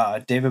them.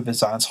 David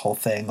Bazan's whole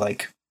thing,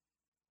 like,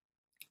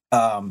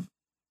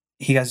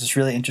 he has this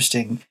really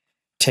interesting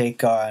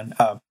take on,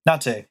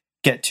 not to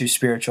get too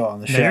spiritual on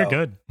the show. You're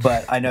good.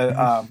 But I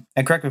know,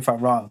 and correct me if I'm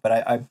wrong, but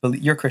I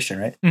believe you're Christian,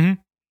 right? Mm-hmm.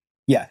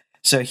 Yeah.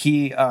 So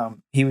he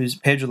was,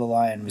 Pedro the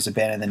Lion was a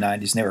band in the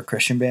 90s, and they were a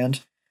Christian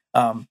band.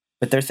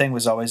 But their thing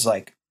was always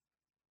like,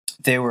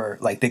 they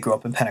grew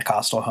up in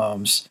Pentecostal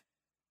homes.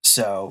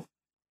 So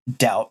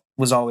doubt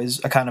was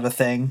always a kind of a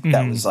thing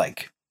that was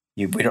like,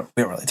 we don't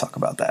really talk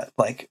about that.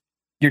 Like,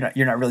 you're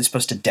not really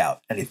supposed to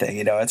doubt anything,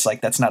 it's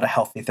like, that's not a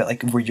healthy thing.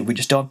 Like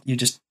you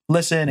just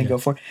listen and go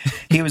for it.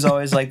 He was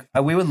always like,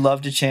 we would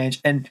love to change.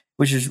 And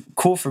which is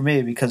cool for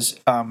me because,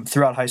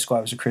 throughout high school,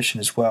 I was a Christian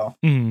as well.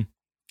 And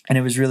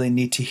it was really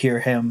neat to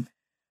hear him,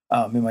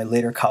 in my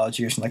later college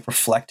years and like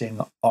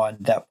reflecting on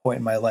that point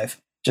in my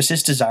life, just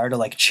his desire to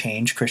like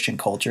change Christian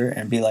culture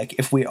and be like,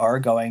 if we are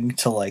going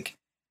to like,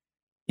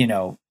 you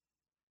know,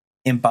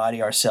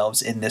 embody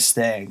ourselves in this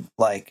thing,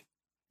 like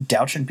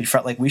doubt shouldn't be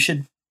front. Like we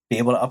should be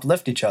able to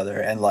uplift each other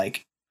and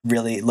like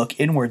really look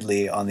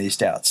inwardly on these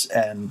doubts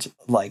and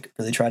like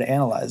really try to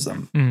analyze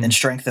them and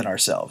strengthen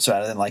ourselves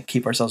rather than like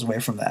keep ourselves away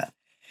from that.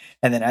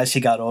 And then as he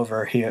got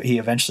over, he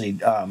eventually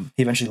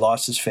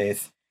lost his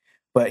faith.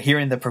 But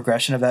hearing the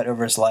progression of that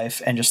over his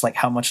life and just like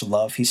how much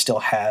love he still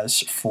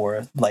has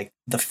for like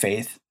the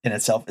faith in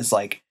itself is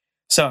like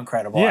so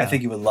incredible. Yeah. I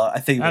think you would love. I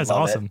think you would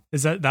love awesome.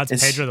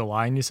 That's Pedro the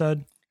Lion? You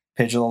said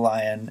Pedro the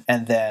Lion,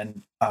 and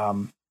then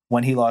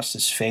when he lost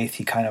his faith,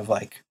 he kind of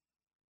like,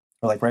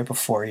 or like right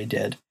before he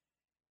did,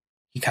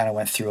 he kind of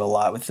went through a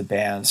lot with the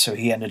band. So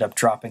he ended up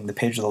dropping the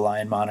Pedro the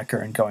Lion moniker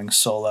and going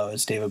solo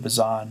as David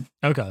Bazan.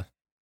 Okay.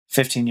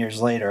 15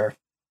 years later,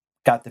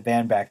 got the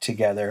band back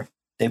together.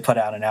 They put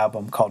out an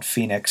album called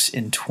Phoenix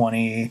in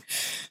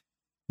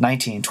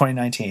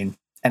 2019,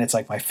 and it's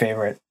like one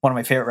of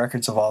my favorite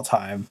records of all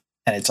time.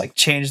 And it's like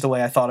changed the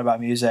way I thought about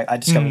music. I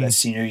discovered that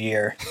senior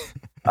year.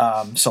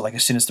 So like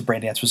as soon as the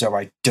brain dance was over,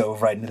 I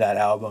dove right into that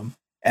album,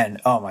 and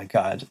oh my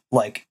God,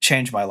 like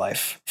changed my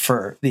life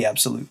for the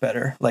absolute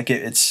better. Like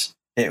it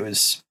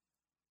was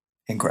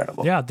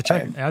incredible. Yeah, I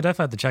definitely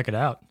have to check it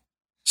out.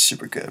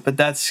 Super good. But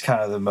that's kind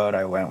of the mode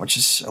I went, which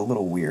is a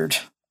little weird.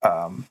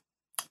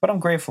 But I'm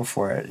grateful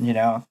for it, you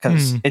know,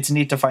 because it's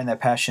neat to find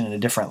that passion in a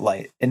different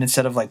light. And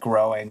instead of like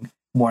growing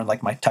more in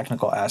like my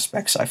technical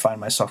aspects, I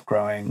find myself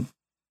growing.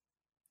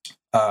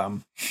 I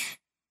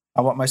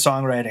want my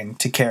songwriting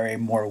to carry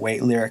more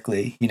weight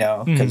lyrically, you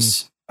know,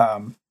 because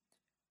I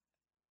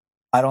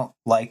don't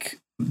like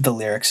the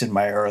lyrics in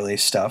my early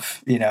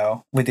stuff, you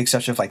know, with the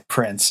exception of like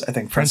Prince. I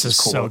think Prince is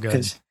cool. So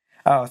good.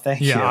 Oh,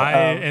 thank you.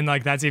 And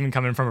like that's even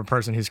coming from a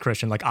person who's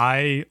Christian. Like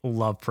I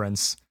love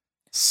Prince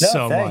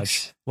so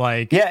much.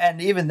 Like yeah,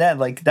 and even then,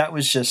 like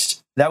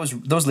those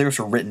lyrics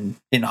were written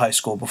in high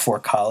school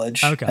before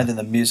college, and then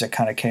the music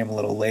kind of came a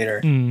little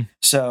later.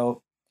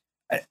 So,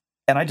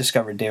 and I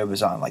discovered David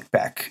Bazan like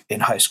back in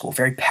high school,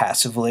 very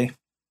passively.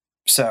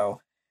 So,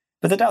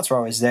 but the doubts were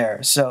always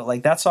there. So,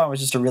 like that song was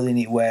just a really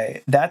neat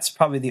way. That's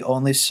probably the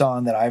only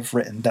song that I've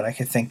written that I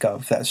could think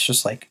of that's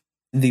just like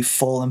the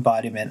full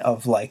embodiment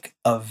of like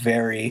a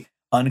very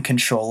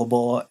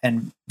uncontrollable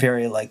and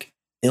very like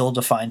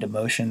ill-defined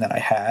emotion that I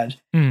had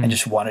and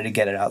just wanted to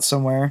get it out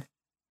somewhere.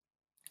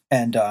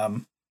 And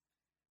I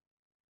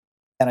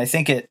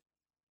think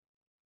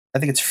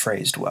it's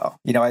phrased well.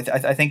 You know,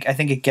 I think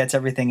it gets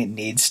everything it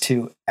needs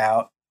to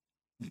out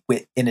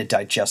in a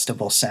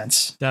digestible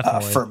sense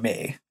for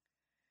me.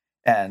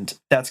 And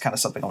that's kind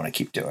of something I want to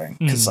keep doing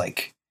because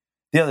like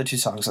the other two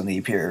songs on the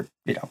EP are,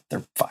 you know,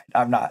 they're fine.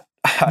 I'm not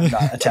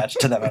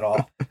attached to them at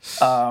all.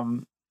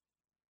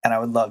 And I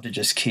would love to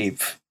just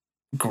keep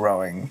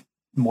growing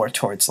more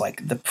towards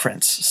like the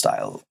Prince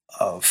style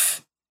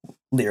of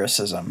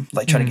lyricism,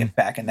 like try to get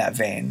back in that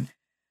vein,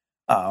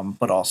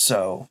 but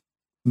also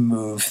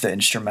move the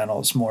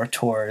instrumentals more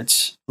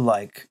towards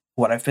like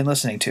what I've been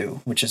listening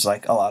to, which is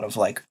like a lot of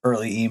like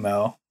early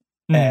emo.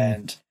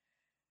 And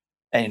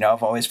you know,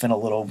 I've always been a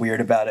little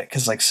weird about it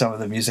because like some of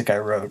the music I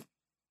wrote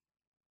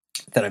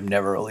that I've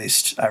never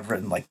released, I've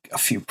written like a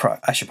few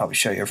I should probably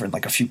show you. I've written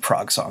like a few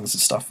prog songs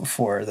and stuff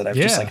before that I've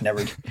just like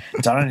never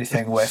done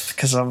anything with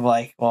because I'm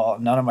like, well,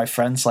 none of my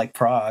friends like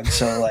prog,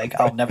 so like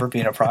I'll never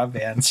be in a prog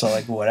band, so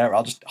like whatever,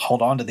 I'll just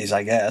hold on to these,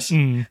 I guess,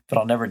 but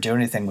I'll never do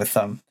anything with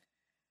them.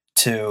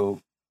 To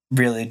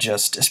really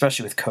just,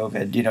 especially with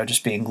COVID, you know,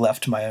 just being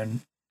left to my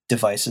own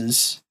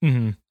devices.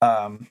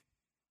 I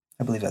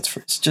believe that's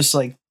it's just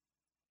like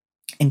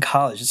in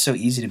college, it's so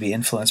easy to be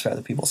influenced by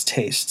other people's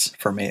tastes,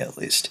 for me at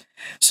least.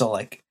 So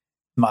like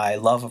my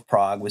love of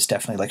prog was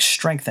definitely like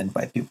strengthened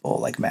by people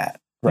like Matt,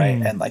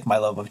 right? And like my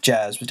love of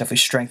jazz was definitely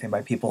strengthened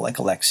by people like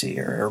Alexi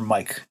or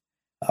Mike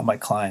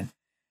Klein.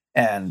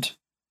 And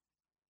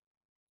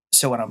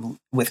so when I'm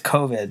with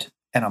COVID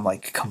and I'm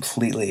like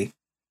completely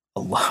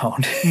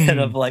alone and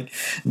I'm like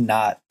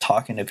not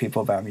talking to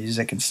people about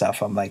music and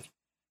stuff, I'm like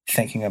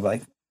thinking of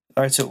like,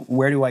 all right, so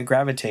where do I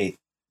gravitate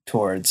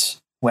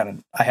towards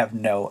when I have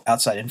no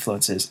outside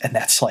influences? And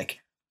that's like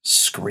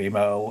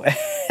screamo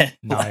and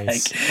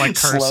nice. like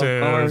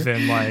cursive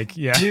and like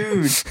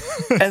dude,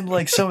 and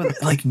like some of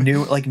like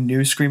new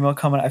screamo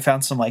coming. I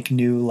found some like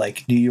new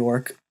like New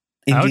York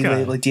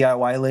indie like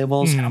DIY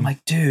labels, and I'm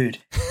like, dude,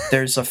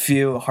 there's a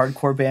few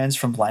hardcore bands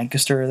from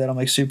Lancaster that I'm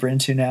like super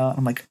into now. And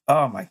I'm like,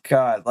 oh my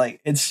God, like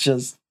it's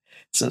just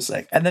so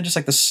sick. And then just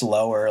like the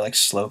slower like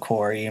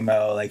slowcore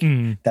emo, like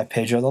that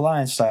Pedro the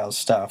Lion style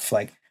stuff,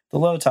 like the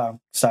low tom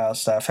style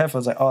stuff,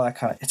 headphones, like all that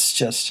kind of,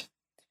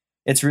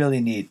 it's really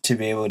neat to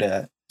be able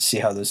to see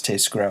how those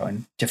tastes grow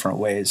in different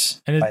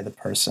ways by the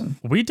person.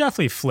 We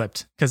definitely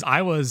flipped because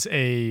I was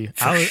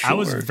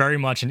very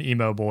much an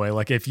emo boy.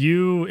 Like if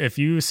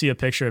you see a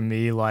picture of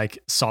me like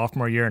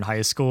sophomore year in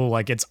high school,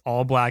 like it's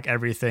all black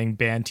everything,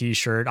 band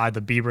t-shirt, I had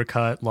the Bieber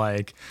cut,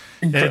 like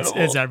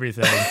it's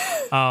everything.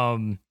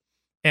 And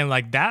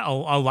like that, a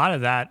lot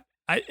of that,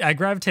 I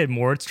gravitated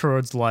more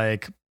towards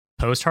like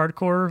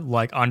post-hardcore,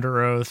 like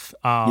Under Oath.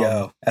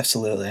 Yo,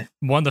 absolutely.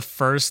 One of the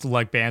first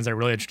like bands that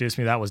really introduced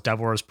me to that was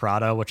Devil Wears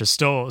Prada, which is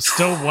still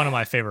one of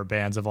my favorite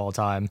bands of all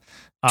time.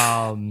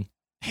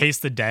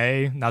 Haste the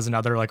Day, that was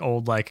another like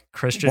old like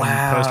Christian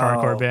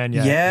post-hardcore band.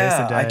 Yeah, Haste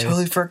the Day. I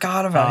totally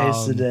forgot about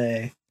Haste the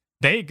Day.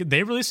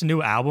 They released a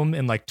new album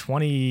in like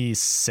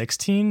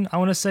 2016, I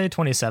want to say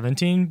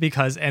 2017,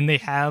 and they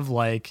have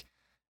like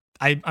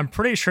I'm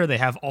pretty sure they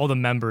have all the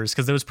members,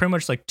 because there was pretty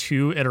much like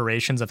 2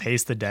 iterations of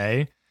Haste the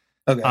Day.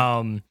 Okay.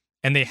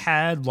 And they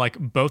had like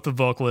both the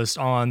vocalists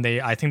on.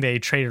 I think they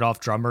traded off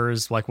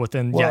drummers like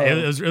within. Whoa.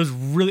 Yeah,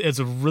 it's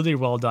a really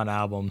well done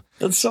album.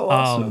 That's so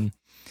awesome.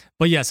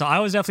 But yeah, so I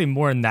was definitely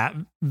more in that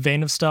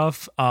vein of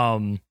stuff.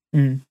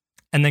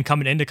 And then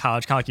coming into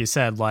college, kind of like you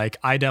said, like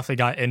I definitely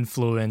got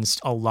influenced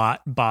a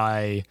lot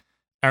by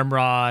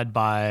Emrod,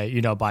 by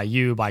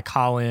you, by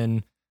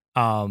Colin.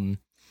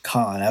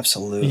 Colin,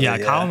 absolutely. Yeah,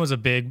 Colin was a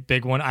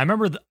big one. I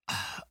remember,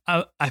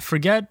 I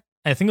forget,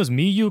 I think it was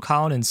me, you,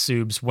 Colin, and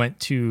Subes went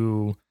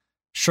to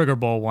Sugar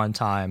Bowl one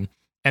time.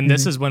 And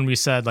this is when we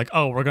said like,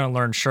 oh, we're going to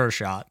learn Sure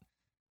Shot.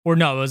 Or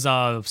no, it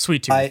was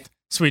Sweet Tooth.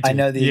 Sweet Tooth. I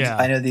know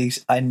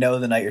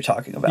the night you're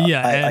talking about.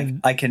 Yeah,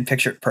 I can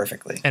picture it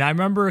perfectly. And I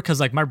remember because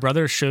like my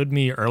brother showed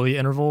me early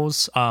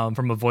intervals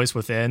from A Voice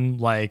Within.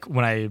 Like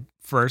when I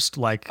first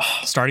like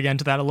started getting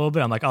into that a little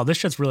bit, I'm like, oh, this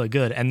shit's really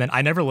good. And then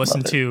I never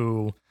listened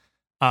to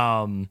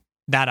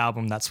that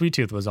album that Sweet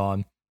Tooth was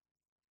on.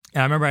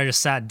 And I remember I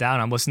just sat down,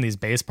 I'm listening to these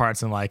bass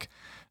parts and like,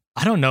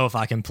 I don't know if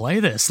I can play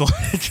this.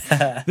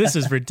 Like this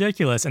is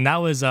ridiculous. And that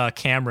was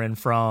Cameron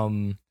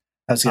from.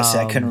 I was gonna say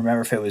I couldn't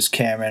remember if it was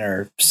Cameron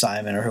or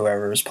Simon or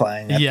whoever was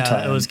playing at the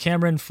time. It was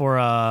Cameron for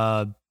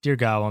dear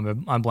God,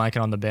 I'm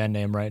blanking on the band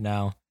name right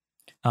now.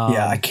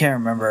 I can't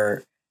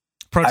remember.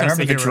 Protest I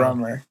remember the Hero.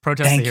 Drummer.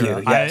 Protest Thank the Hero.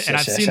 You. Yes,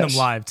 I've seen them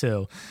live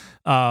too.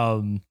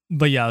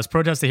 But yeah, it was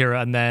Protest the Hero,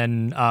 and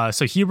then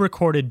so he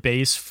recorded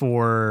bass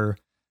for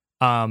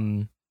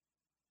not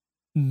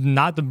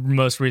the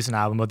most recent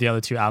album, but the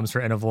other 2 albums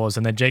for Intervals,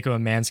 and then Jacob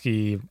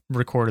Mansky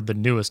recorded the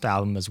newest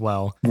album as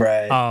well.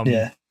 Right.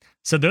 Yeah.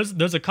 So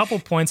there's a couple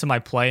points in my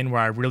playing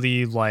where I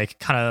really like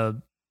kind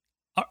of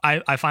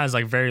I find it's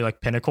like very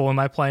like pinnacle in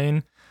my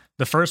playing.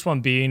 The first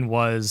one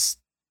was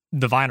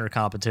the Viner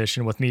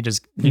competition with me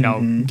just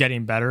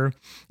getting better,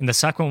 and the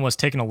second one was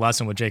taking a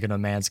lesson with Jacob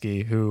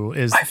Mansky, who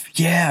is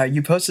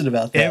you posted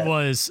about that. It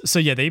was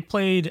they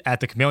played at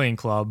the Chameleon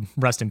Club,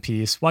 rest in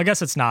peace. Well, I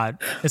guess it's not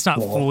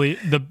cool. Fully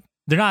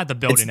they're not at the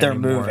building they're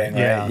anymore. Moving,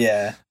 right?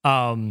 Yeah.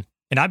 And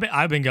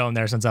I've been going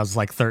there since I was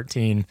like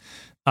 13.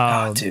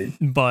 Dude.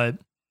 But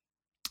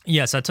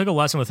yes, I took a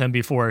lesson with him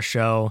before a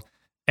show,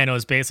 and it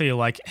was basically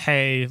like,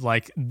 hey,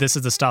 like this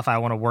is the stuff I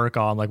want to work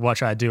on. Like, what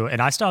should I do?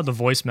 And I still have the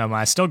voice memo.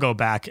 I still go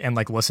back and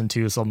like listen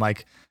to some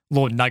like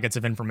little nuggets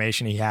of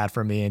information he had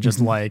for me, and just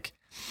like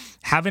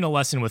having a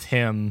lesson with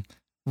him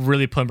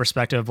really put in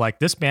perspective. Like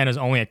this man is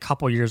only a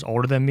couple years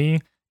older than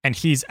me, and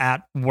he's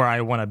at where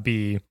I want to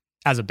be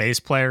as a bass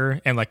player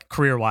and like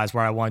career wise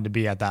where I wanted to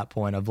be at that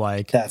point of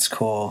like. That's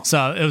cool.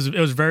 So it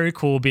was very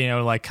cool being able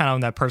to like kind of on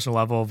that personal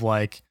level of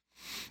like.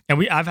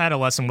 And I've had a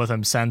lesson with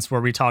him since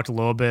where we talked a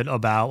little bit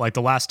about like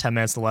the last 10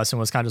 minutes of the lesson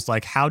was kind of just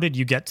like, how did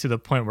you get to the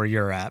point where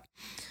you're at?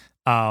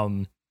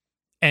 And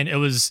it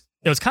was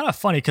kind of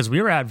funny because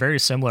we were at very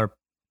similar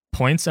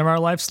points in our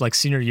lives, like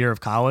senior year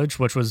of college,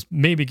 which was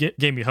maybe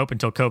gave me hope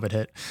until COVID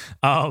hit.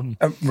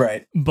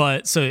 Right.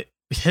 But so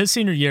his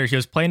senior year, he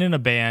was playing in a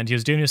band, he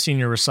was doing a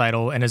senior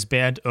recital, and his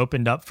band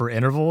opened up for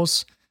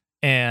Intervals,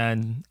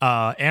 and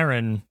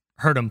Aaron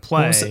heard him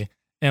play.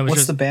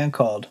 What's the band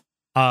called?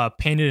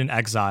 Painted in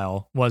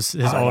Exile was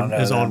his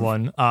old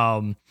one.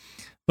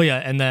 But yeah,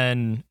 and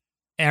then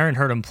Aaron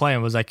heard him play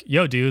and was like,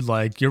 yo, dude,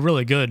 like you're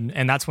really good.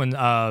 And that's when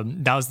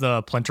that was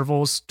the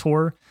Plintervals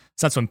tour.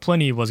 So that's when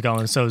Pliny was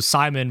going. So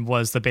Simon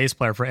was the bass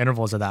player for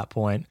Intervals at that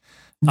point.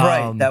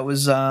 Right. That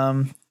was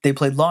they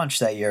played Launch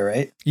that year,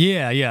 right?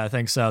 Yeah, I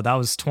think so. That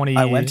was 20.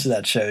 I went to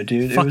that show,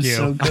 dude. It was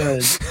so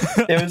good.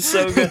 It was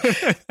so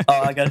good.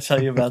 Oh, I gotta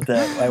tell you about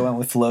that. I went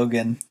with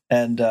Logan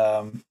and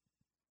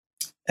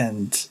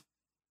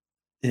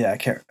yeah, I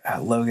can't.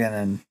 Logan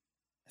and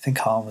I think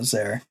Colin was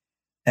there,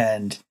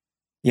 and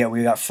yeah,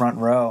 we got front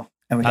row,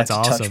 and we got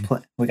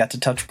to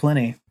touch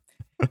Pliny.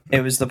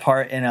 It was the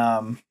part in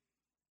I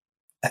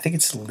think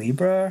it's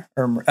Libra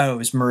or it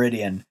was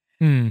Meridian.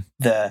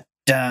 The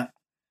dun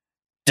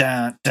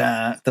dun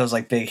dun, those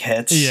like big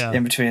hits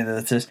in between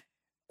the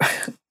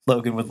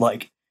Logan would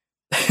like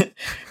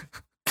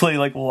Pliny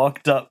like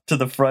walked up to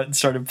the front and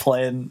started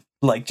playing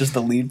like just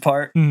the lead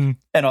part, and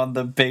on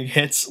the big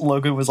hits,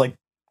 Logan was like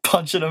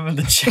punching him in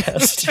the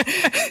chest.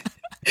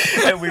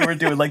 And we were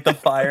doing like the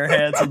fire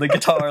hands and the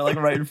guitar like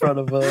right in front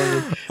of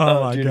him.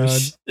 Oh my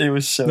God. It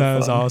was so that fun.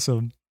 was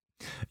awesome.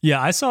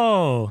 Yeah, I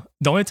saw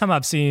the only time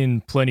I've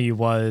seen Pliny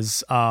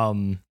was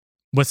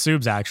with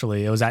Subes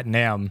actually. It was at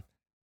NAMM.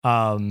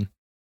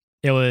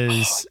 It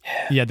was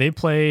they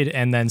played,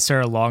 and then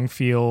Sarah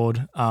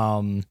Longfield,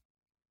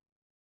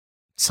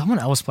 someone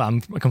else played.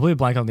 I'm completely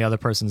blank on the other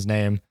person's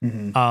name.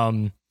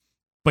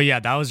 But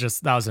yeah, that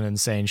was an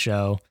insane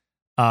show.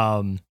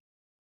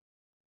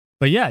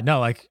 But yeah, no,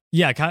 like,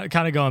 yeah,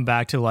 kind of going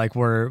back to like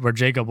where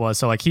Jacob was.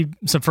 So like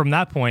so from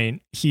that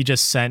point, he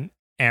just sent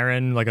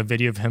Aaron like a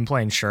video of him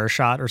playing Sure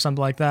Shot or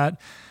something like that,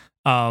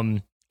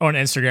 on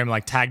Instagram,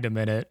 like tagged him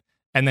in it,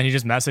 and then he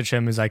just messaged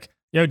him. He's like,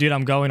 "Yo, dude,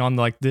 I'm going on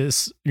like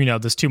this,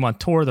 this 2-month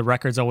tour. The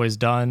record's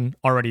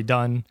already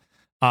done.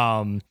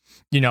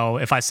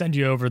 If I send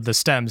you over the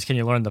stems, can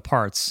you learn the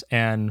parts?"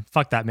 And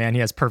fuck that, man,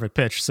 he has perfect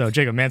pitch. So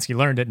Jacob Mansky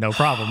learned it, no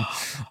problem.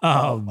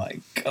 Oh my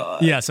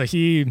God. Yeah, so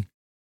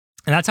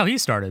and that's how he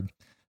started.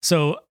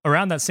 So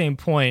around that same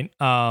point,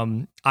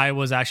 I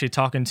was actually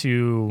talking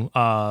to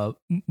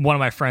one of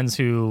my friends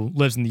who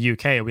lives in the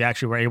UK. We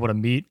actually were able to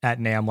meet at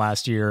NAMM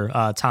last year,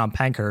 Tom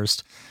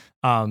Pankhurst.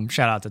 Shout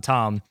out to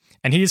Tom.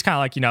 And he's kind of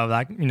like,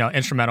 that,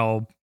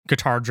 instrumental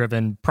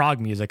guitar-driven prog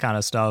music kind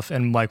of stuff.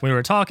 And like when we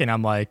were talking,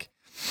 I'm like,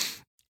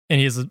 and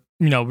he was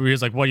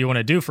like, "What do you want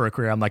to do for a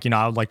career?" I'm like,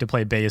 I would like to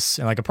play bass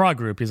in like a prog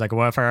group. He's like,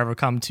 "Well, if I ever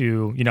come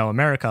to,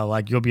 America,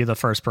 like you'll be the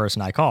first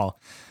person I call."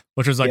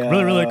 Which was like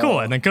really, really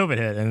cool. And then COVID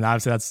hit. And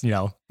obviously that's,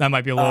 that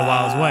might be a little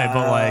whiles away.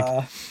 But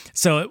like,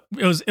 so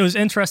it was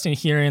interesting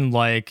hearing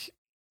like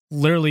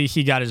literally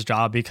he got his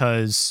job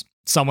because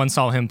someone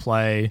saw him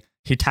play.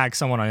 He tagged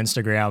someone on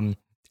Instagram.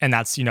 And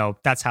that's,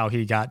 that's how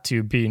he got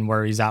to being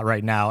where he's at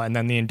right now. And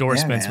then the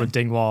endorsements with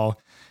Dingwall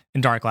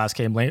and Darkglass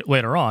came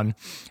later on.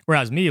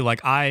 Whereas me,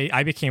 like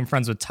I became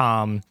friends with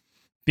Tom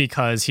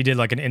because he did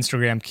like an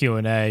Instagram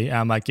Q&A. And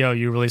I'm like, "Yo,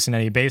 you releasing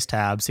any bass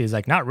tabs?" He's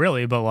like, "Not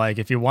really, but like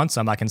if you want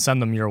some, I can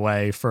send them your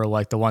way for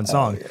like the one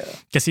song."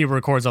 Because he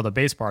records all the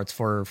bass parts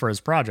for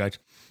his project.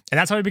 And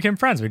that's how we became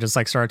friends. We just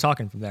like started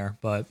talking from there.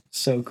 But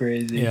so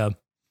crazy. Yeah.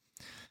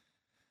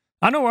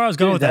 I don't know where I was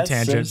going with that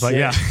tangent, but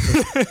yeah.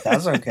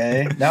 That's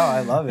okay. No,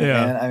 I love it,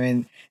 man. I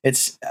mean,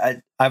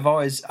 I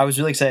was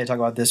really excited to talk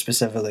about this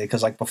specifically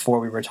because like before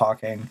we were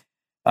talking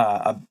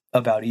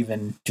about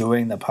even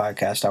doing the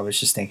podcast, I was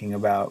just thinking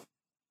about,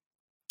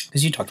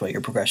 because you talked about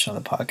your progression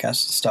on the podcast and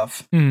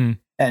stuff, and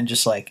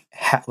just like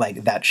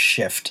like that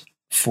shift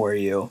for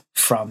you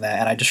from that.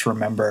 And I just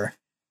remember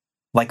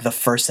like the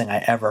first thing I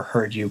ever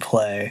heard you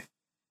play,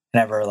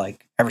 and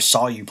ever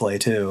saw you play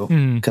too,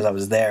 because I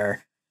was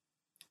there.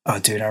 Oh,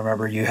 dude, I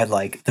remember you had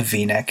like the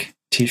V-neck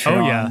t-shirt.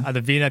 Oh yeah,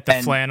 the V-neck,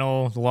 the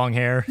flannel, the long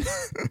hair.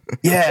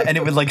 Yeah, and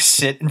it would like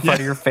sit in front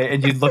of your face,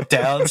 and you'd look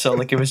down, so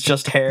like it was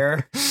just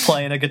hair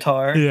playing a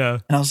guitar. Yeah,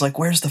 and I was like,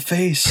 "Where's the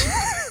face?"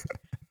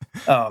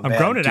 Oh, man, I'm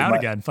growing it out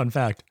again. Fun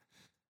fact.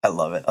 I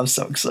love it. I'm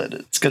so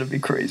excited. It's gonna be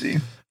crazy.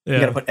 Yeah. You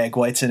gotta put egg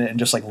whites in it and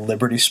just like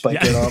Liberty spike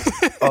it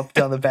up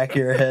down the back of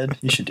your head.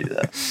 You should do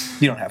that.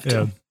 You don't have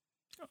to.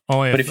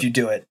 Yeah. But if you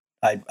do it,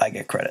 I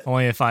get credit.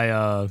 Only if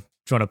I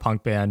join a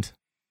punk band.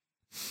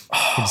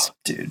 Oh,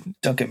 dude,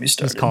 don't get me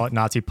started. Just call it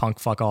Nazi punk,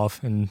 fuck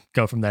off, and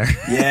go from there.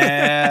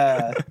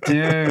 Yeah,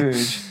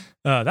 dude.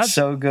 That's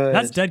so good.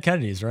 That's Dead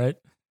Kennedys, right?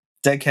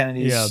 Dead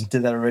Kennedys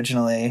did that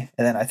originally,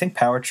 and then I think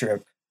Power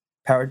Trip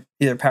or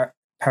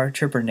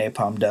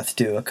Napalm Death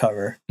do a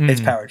cover.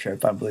 It's Power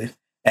Trip, I believe,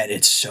 and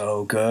it's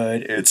so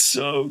good. It's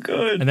so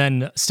good. And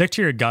then Stick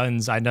to Your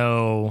Guns. I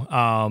know.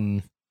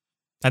 And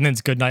then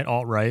it's Goodnight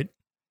Alt-Right.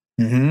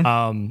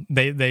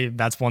 They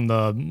that's one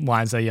of the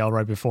lines they yell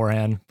right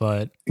beforehand,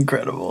 but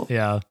incredible.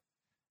 Yeah.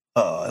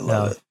 Oh, I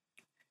love it.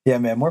 Yeah,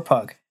 man, more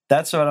punk.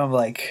 That's what I'm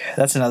like.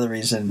 That's another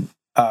reason.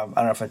 I don't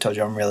know if I told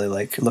you, I'm really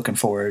like looking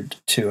forward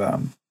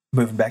to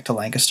moving back to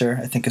Lancaster.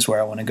 I think is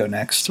where I want to go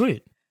next.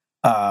 Sweet.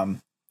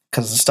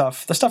 Because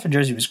the stuff in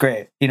Jersey was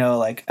great,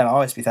 like, and I'll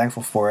always be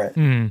thankful for it.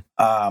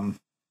 But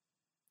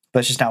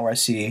it's just not where I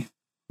see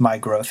my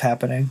growth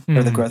happening,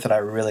 or the growth that I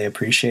really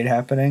appreciate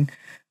happening.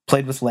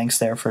 Played with Lynx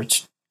there for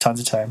tons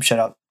of time. Shout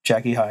out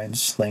Jackie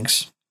Hines,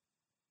 Lynx,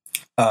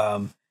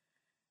 and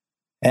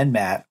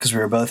Matt, because we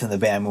were both in the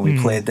band when we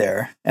played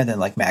there. And then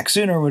like Max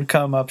Zuner would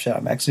come up. Shout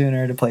out Max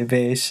Zuner to play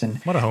bass, and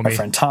what a homie. My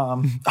friend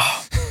Tom,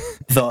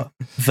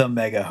 the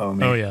mega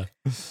homie. Oh yeah.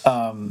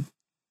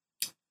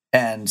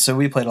 And so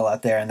we played a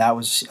lot there, and that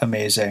was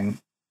amazing.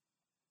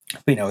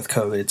 But with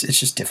COVID, it's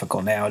just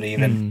difficult now to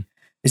even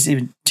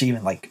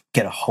like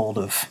get a hold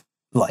of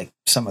like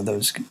some of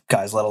those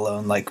guys, let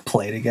alone like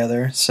play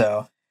together.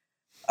 So.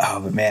 Oh,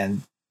 but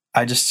man,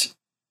 I'm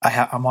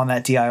on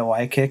that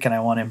DIY kick, and I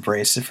want to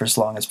embrace it for as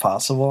long as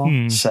possible.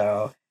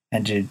 So,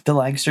 and dude, the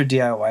Lancaster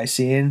DIY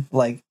scene,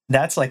 like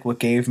that's like what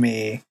gave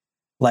me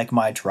like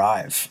my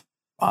drive,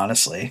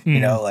 honestly.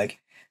 Like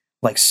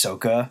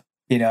Soca,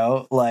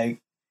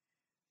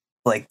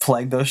 like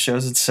playing those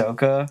shows at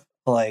Soca,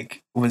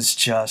 like was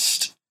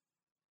just,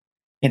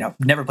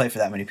 never played for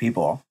that many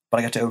people, but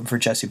I got to open for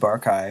Jesse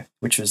Barkai,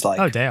 which was like,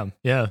 oh damn,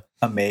 yeah,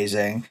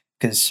 amazing,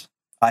 because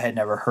I had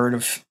never heard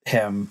of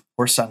him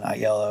or Sun Not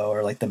Yellow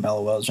or like the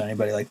Mellowells or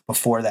anybody like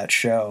before that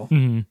show,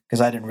 because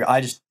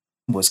I just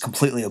was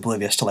completely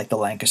oblivious to like the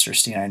Lancaster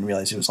scene. I didn't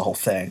realize it was a whole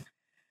thing.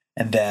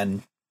 And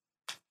then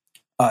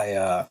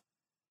I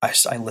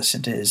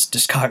listened to his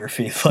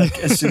discography like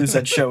as soon as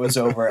that show was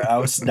over. I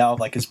was now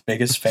like his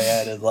biggest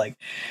fan, and like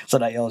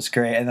Sun Not Yellow is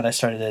great. And then I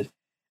started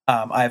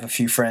I have a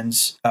few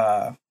friends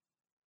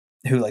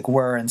who like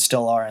were and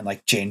still are, and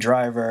like Jane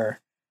Driver.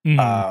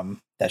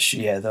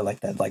 they're like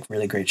that like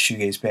really great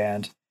shoegaze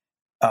band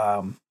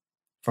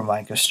from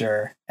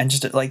Lancaster, and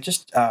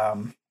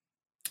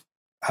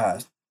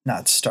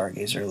not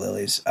Stargazer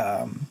Lilies.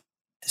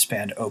 This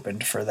band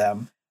opened for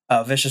them.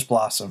 Vicious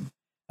Blossom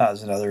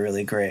was another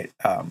really great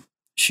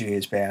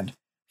shoegaze band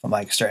from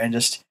Lancaster, and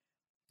just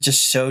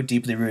so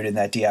deeply rooted in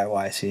that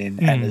DIY scene,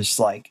 and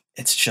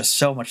it's just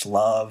so much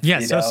love. Yeah,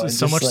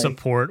 so much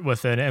support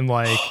with it, and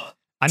like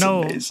I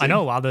know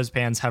a lot of those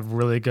bands have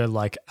really good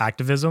like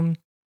activism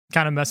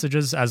kind of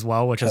messages as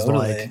well, which is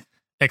like,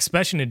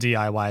 especially in the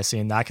DIY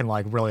scene, that can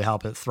like really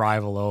help it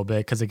thrive a little bit,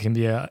 because it can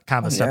be a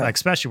kind of a step,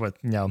 especially with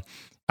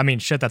I mean,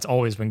 shit that's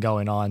always been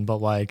going on, but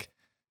like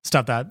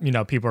stuff that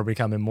people are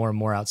becoming more and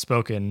more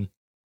outspoken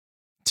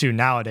to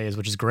nowadays,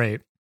 which is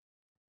great.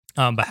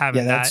 But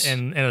having that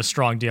in a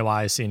strong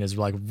DIY scene is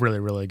like really,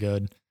 really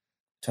good.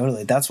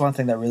 Totally. That's one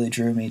thing that really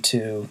drew me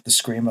to the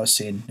Screamo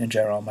scene in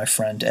general. My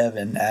friend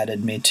Evan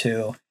added me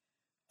to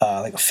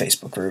like a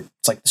Facebook group.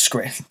 It's like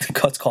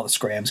it's called the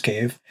Scrams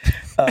Cave,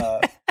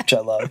 which I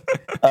love.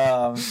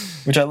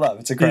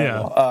 It's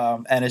incredible. Yeah.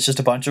 And it's just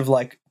a bunch of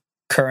like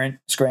current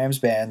Scrams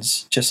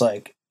bands just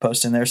like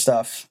posting their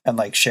stuff and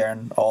like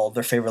sharing all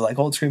their favorite like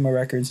old Screamo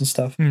records and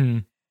stuff.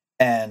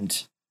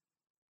 And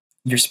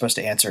you're supposed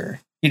to answer,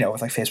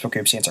 with like Facebook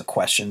groups, you answer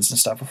questions and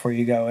stuff before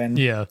you go in.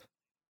 Yeah.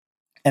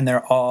 And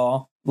they're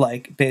all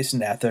like based in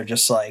that. They're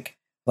just like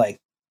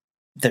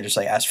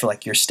ask for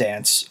like your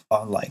stance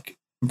on like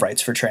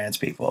rights for trans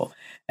people,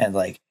 and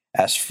like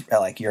ask for,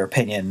 like your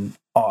opinion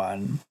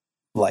on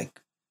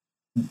like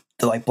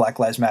the like Black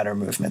Lives Matter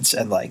movements,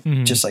 and like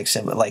just like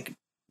simply like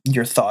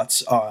your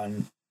thoughts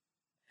on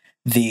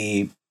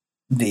the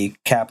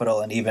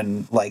capital, and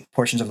even like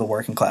portions of the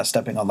working class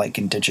stepping on like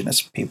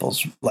indigenous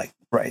people's like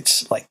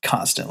rights like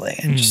constantly,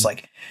 and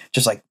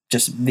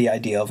just the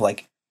idea of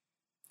like,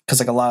 because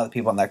like a lot of the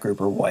people in that group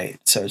are white,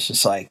 so it's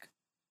just like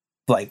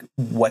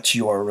what's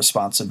your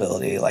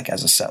responsibility like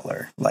as a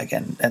settler, like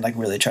and like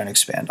really trying to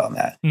expand on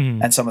that.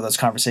 And some of those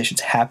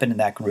conversations happen in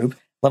that group,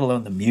 let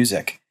alone the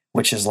music,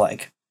 which is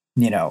like,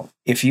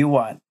 if you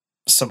want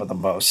some of the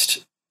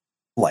most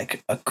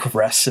like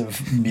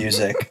aggressive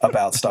music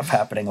about stuff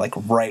happening like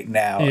right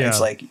now, it's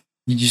like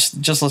you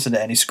just listen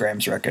to any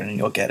Scrams record and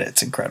you'll get it.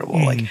 It's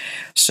incredible. Like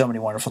so many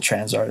wonderful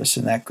trans artists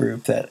in that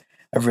group that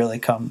I've really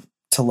come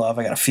to love.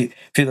 I got a few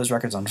of those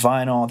records on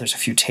vinyl. There's a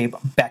few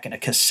back into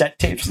cassette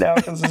tapes now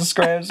because of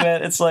Scrams,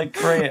 man. It's like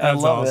great. I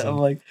love it. I'm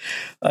like,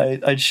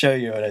 I'd show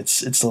you, and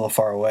it's a little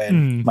far away,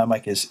 and my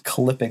mic is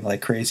clipping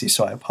like crazy,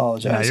 so I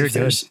apologize if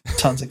there's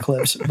tons of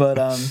clips. But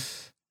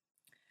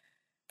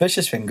it's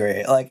just been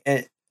great. Like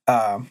it.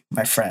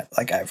 My friend,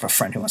 like I have a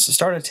friend who wants to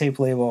start a tape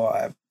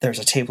label. There's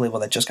a tape label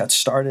that just got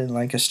started in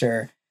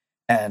Lancaster,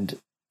 and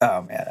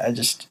oh man, I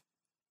just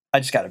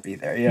got to be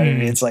there. You know what I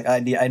mean? It's like I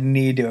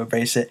need to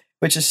embrace it,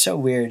 which is so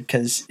weird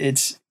because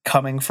it's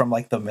coming from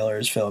like the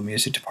Millersville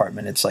music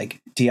department. It's like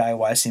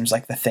DIY seems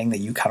like the thing that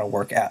you kind of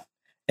work at,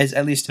 is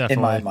at least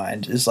in my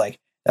mind, is like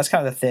that's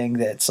kind of the thing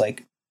that's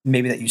like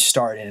maybe that you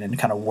start in and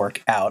kind of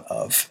work out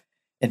of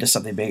into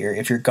something bigger.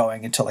 If you're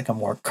going into like a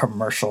more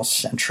commercial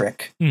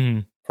centric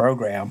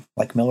program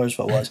like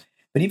Millersville was.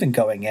 But even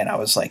going in, I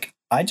was like,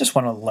 I just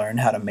want to learn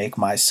how to make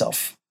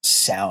myself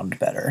sound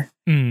better.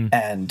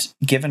 And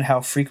given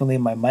how frequently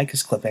my mic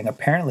is clipping,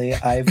 apparently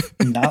I've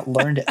not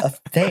learned a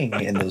thing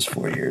in those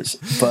 4 years.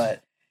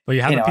 But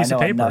you have a piece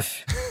of paper.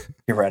 Enough.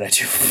 You're right.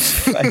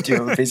 I do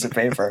have a piece of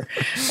paper,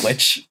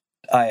 which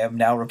I am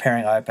now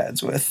repairing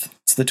iPads with.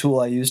 It's the tool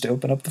I use to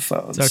open up the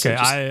phone. Okay,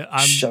 so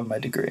I'm shove my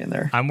degree in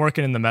there. I'm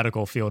working in the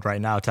medical field right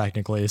now,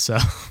 technically. So,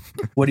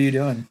 what are you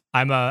doing?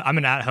 I'm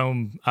an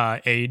at-home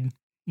aide,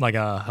 like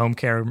a home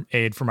care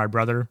aide for my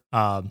brother.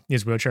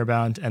 He's wheelchair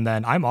bound, and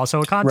then I'm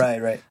also a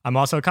contact. Right. I'm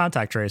also a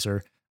contact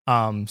tracer.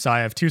 So I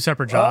have two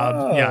separate jobs.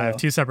 Oh. Yeah, I have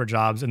two separate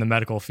jobs in the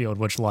medical field,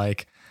 which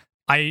like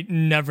I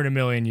never in a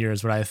million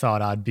years would I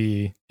thought I'd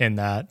be in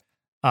that.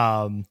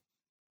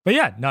 But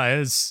yeah, no, it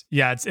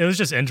was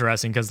just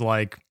interesting because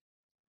like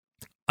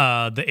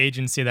the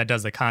agency that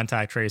does the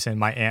contact tracing,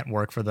 my aunt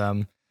worked for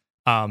them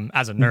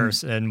as a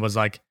nurse and was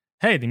like,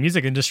 hey, the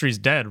music industry's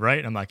dead, right?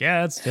 And I'm like,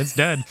 yeah, it's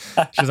dead.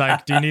 She's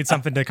like, do you need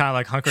something to kind of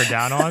like hunker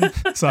down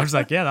on? So I was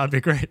like, yeah, that'd be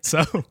great.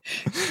 So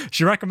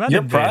she recommended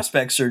your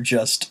prospects are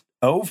just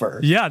over.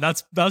 Yeah,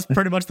 that was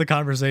pretty much the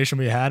conversation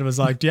we had, was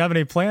like, do you have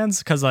any plans?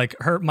 Because like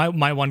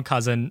my one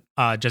cousin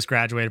just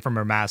graduated from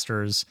her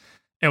master's.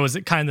 It was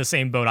kind of the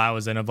same boat I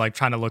was in, of like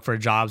trying to look for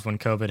jobs when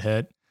COVID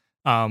hit,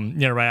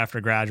 right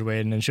after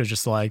graduating. And she was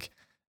just like,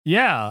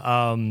 yeah,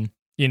 kind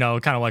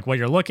of like what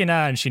you're looking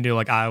at. And she knew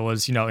like I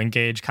was,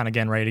 engaged, kind of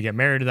getting ready to get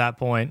married at that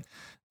point.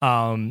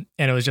 And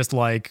it was just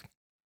like,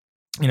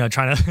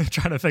 trying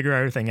to figure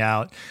everything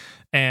out.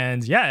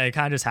 And yeah, it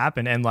kind of just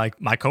happened. And like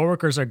my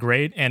coworkers are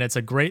great, and it's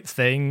a great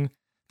thing.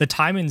 The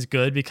timing's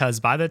good because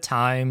by the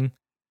time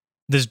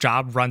this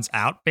job runs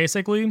out,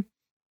 basically,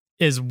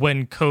 is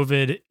when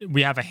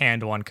we have a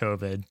handle on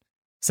COVID.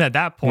 So at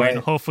that point,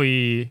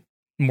 hopefully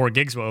more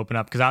gigs will open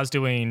up, because I was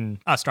starting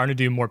to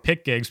do more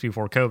pick gigs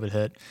before COVID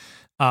hit.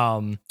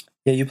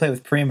 Yeah, you play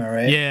with Prima,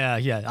 right?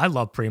 Yeah. I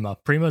love Prima.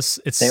 Prima's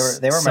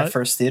they were my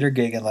first theater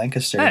gig in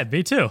Lancaster. Yeah,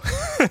 me too.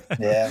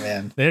 Yeah,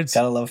 man.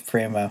 Gotta love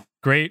Prima.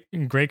 Great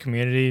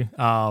community.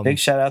 Big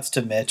shout outs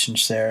to Mitch and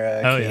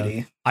Sarah, Katie.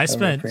 Yeah. I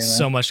spent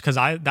so much because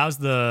that was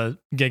the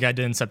gig I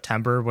did in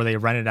September where they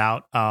rented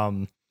out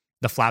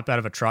the flatbed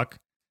of a truck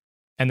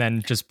and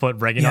then just put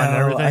reggae on and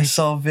everything. I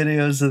saw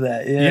videos of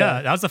that.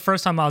 Yeah, that was the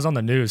first time I was on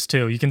the news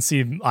too. You can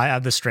see I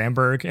have the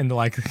Strandberg and they're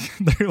like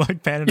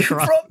panning across. You're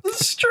from the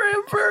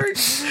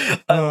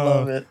Strandberg. I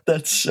love it.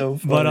 That's so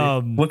funny.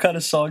 But what kind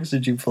of songs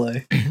did you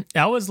play?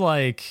 I was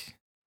like,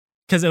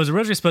 because it was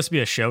originally supposed to be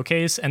a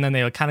showcase, and then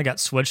they kind of got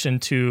switched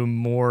into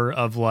more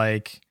of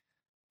like,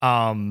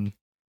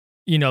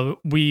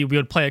 we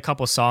would play a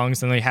couple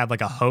songs, and they had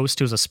like a host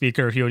who was a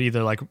speaker. He would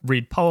either like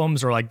read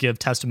poems or like give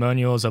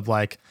testimonials of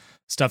like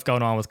stuff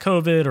going on with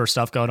COVID or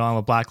stuff going on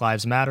with Black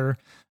Lives Matter,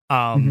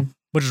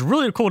 which is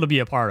really cool to be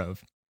a part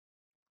of.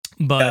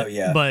 But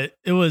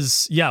it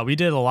was, we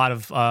did a lot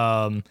of,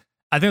 I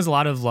think there's a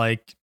lot of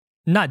like,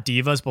 not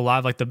divas, but a lot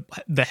of like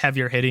the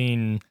heavier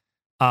hitting,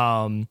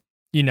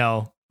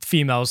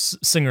 female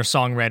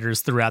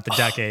singer-songwriters throughout the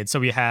decade. So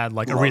we had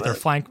like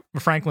Aretha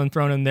Franklin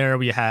thrown in there.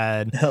 We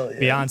had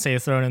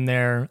Beyonce thrown in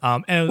there.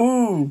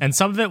 And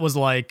some of it was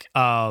like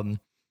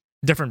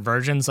different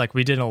versions. Like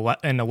we did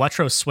an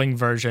electro swing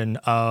version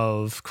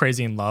of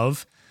Crazy in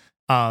Love.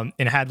 And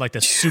it had like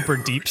this super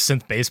deep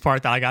synth bass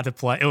part that I got to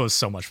play. It was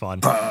so much fun.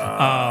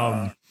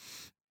 But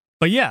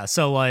yeah,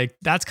 so like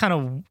that's kind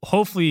of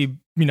hopefully,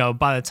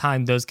 by the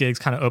time those gigs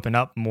kind of open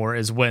up more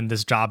is when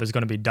this job is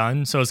going to be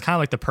done. So it's kind of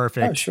like the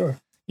perfect,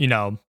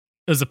 it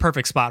was the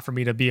perfect spot for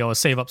me to be able to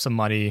save up some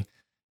money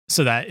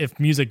so that if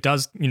music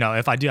does,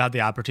 if I do have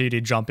the opportunity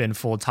to jump in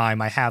full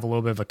time, I have a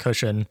little bit of a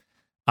cushion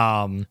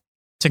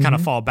to kind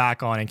of fall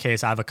back on in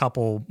case I have a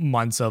couple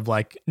months of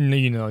like,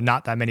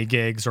 not that many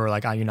gigs or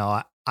like,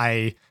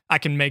 I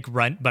can make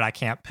rent, but I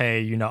can't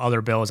pay,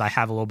 other bills. I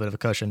have a little bit of a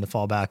cushion to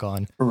fall back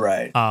on.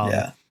 Right.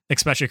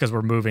 Especially because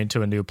we're moving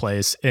to a new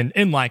place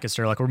in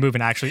Lancaster. Like we're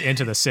moving actually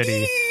into the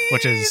city,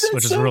 which is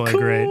so really cool.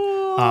 Great.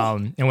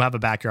 And we'll have a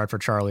backyard for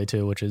Charlie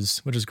too, which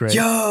is great.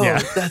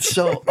 That's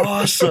so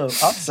awesome. I'm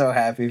so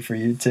happy for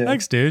you two.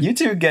 Thanks, dude. You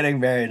two getting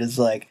married is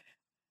like,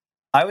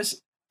 I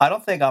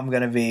don't think I'm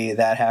gonna be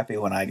that happy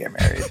when I get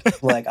married.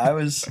 Like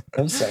I'm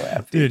so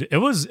happy. Dude, it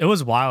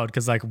was wild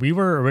because like we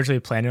were originally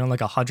planning on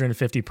like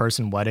 150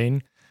 person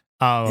wedding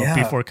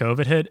before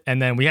COVID hit, and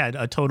then we had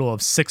a total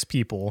of 6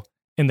 people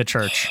in the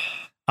church.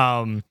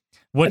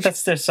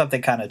 There's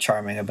something kind of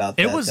charming about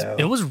that.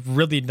 It was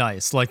really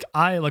nice. Like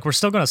we're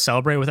still gonna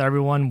celebrate with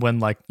everyone when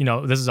like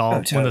this is all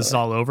when this is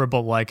all over.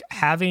 But like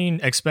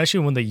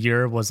especially when the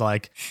year was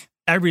like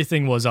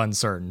everything was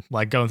uncertain,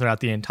 like going throughout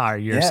the entire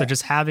year. Yeah. So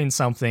just having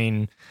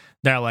something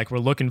that like we're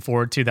looking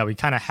forward to that we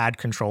kind of had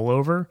control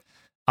over,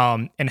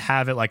 and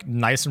have it like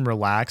nice and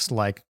relaxed.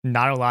 Like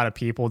not a lot of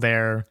people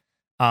there.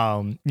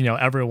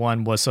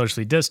 Everyone was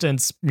socially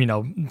distanced.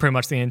 Pretty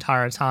much the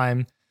entire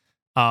time.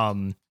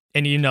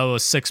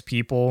 And 6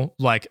 people,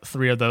 like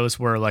 3 of those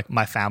were like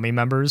my family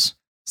members,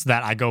 so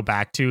that I go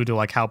back to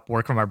like help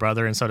work for my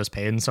brother, and so does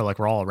Peyton. So like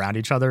we're all around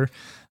each other.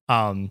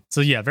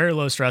 So yeah, very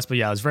low stress, but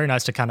yeah, it was very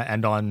nice to kind of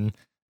end on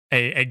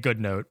a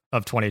good note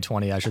of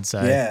 2020, I should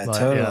say. Yeah,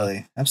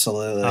 totally,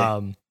 absolutely.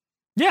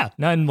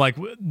 And like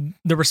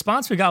the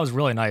response we got was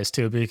really nice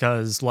too,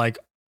 because like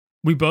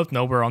we both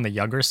know we're on the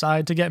younger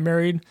side to get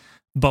married,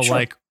 but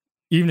like.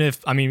 Even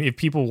if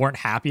people weren't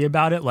happy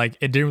about it, like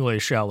it didn't really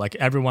show. Like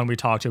everyone we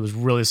talked to was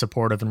really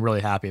supportive and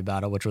really happy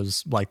about it, which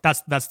was like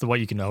that's what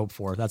you can hope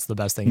for. That's the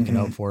best thing you can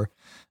hope for.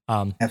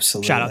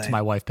 Absolutely. Shout out to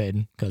my wife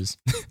Peyton, because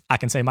I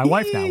can say my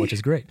wife now, which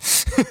is great.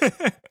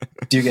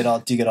 Do you get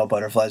all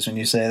butterflies when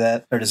you say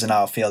that, or does it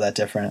not feel that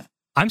different?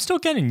 I'm still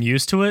getting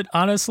used to it,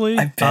 honestly.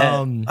 I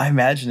bet. I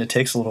imagine it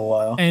takes a little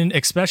while, and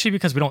especially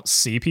because we don't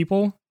see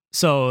people,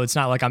 so it's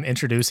not like I'm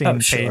introducing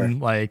Peyton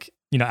like.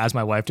 As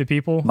my wife to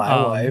people.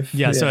 My wife.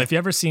 Yeah. So if you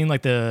ever seen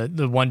like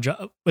the one,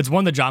 it's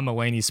one of the John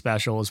Mulaney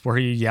specials where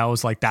he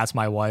yells like, "That's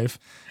my wife."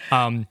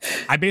 I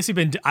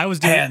was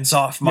doing hands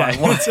off my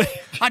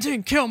wife. I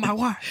didn't kill my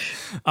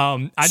wife.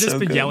 I just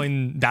been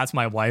yelling, "That's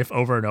my wife"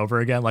 over and over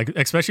again. Like,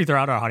 especially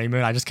throughout our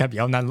honeymoon, I just kept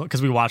yelling that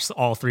because we watched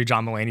all 3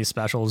 John Mulaney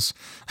specials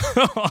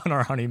on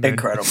our honeymoon.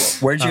 Incredible.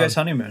 Where'd you guys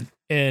honeymoon?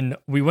 And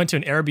we went to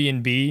an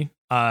Airbnb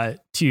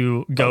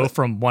to go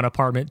from one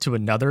apartment to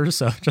another.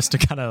 So just to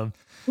kind of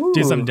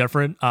do something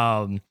different.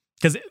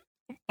 Because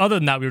other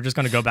than that, we were just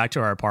going to go back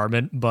to our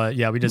apartment. But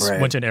yeah, we just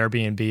went to an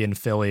Airbnb in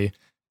Philly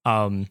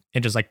and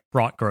just like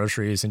brought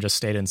groceries and just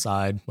stayed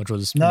inside, which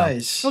was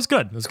nice. It was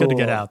good. It was good to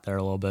get out there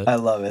a little bit. I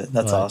love it.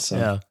 That's awesome.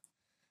 Yeah.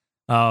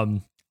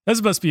 This is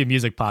supposed to be a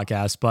music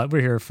podcast, but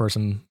we're here for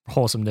some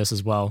wholesomeness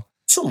as well.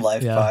 It's a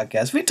life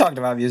podcast. We talked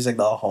about music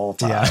the whole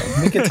time.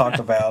 Yeah. We could talk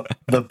about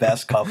the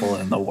best couple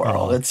in the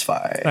world. It's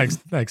fine.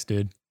 Thanks,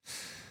 dude.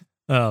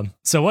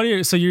 So when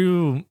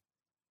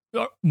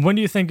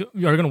do you think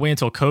you're going to wait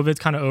until COVID's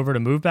kind of over to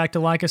move back to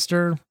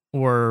Lancaster,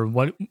 or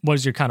what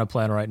is your kind of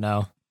plan right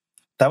now?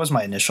 That was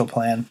my initial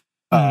plan.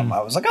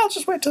 I was like, I'll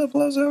just wait till it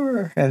blows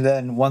over. And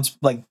then once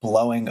like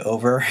blowing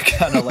over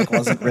kind of like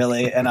wasn't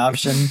really an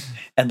option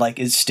and like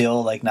is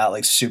still like not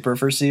like super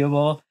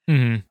foreseeable,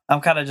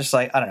 I'm kind of just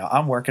like, I don't know,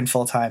 I'm working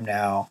full time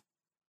now.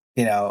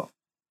 You know,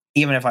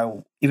 even if I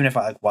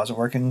like wasn't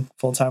working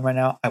full time right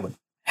now, I would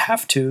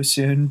have to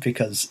soon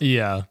because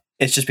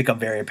it's just become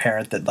very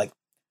apparent that like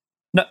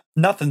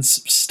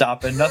nothing's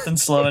stopping,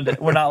 nothing's slowing.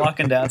 We're not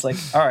locking down. It's like,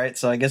 all right,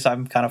 so I guess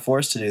I'm kind of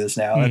forced to do this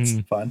now. That's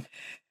fun.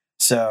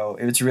 So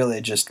it's really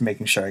just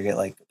making sure I get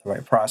like the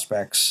right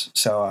prospects.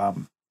 So a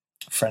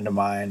friend of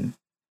mine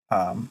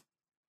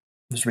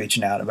was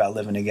reaching out about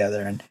living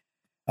together, and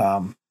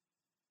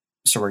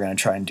so we're gonna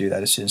try and do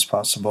that as soon as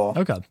possible.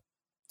 Okay.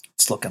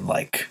 It's looking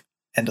like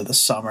end of the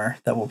summer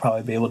that we'll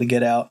probably be able to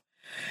get out.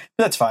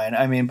 But that's fine.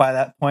 I mean, by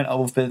that point,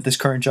 I'll have been at this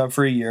current job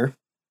for a year.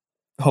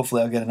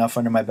 Hopefully, I'll get enough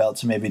under my belt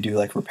to maybe do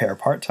like repair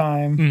part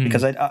time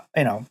because I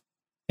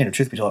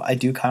truth be told, I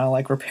do kind of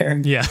like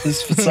repairing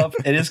this stuff.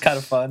 It is kind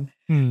of fun.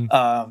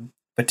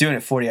 But doing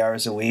it 40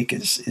 hours a week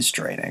is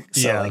draining.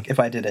 So like if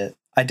I did it,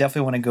 I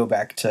definitely want to go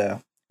back to,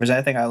 if there's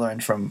anything I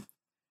learned from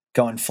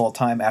going full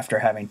time after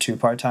having 2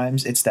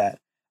 part-times, it's that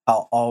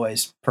I'll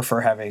always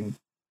prefer having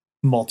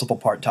multiple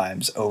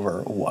part-times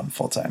over 1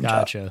 full-time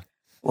job.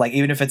 Like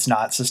even if it's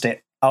not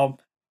sustained, I'll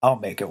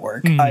make it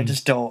work. I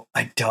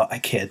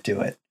can't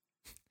do it.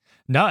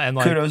 No, and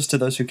like kudos to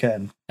those who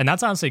can. And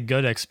that's honestly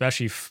good,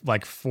 especially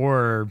like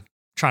for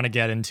trying to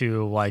get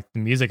into like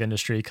the music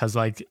industry, because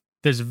like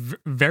there's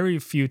very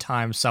few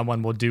times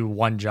someone will do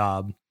 1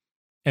 job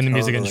in the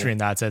music industry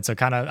and that's it. So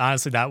kind of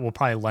honestly, that will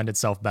probably lend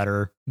itself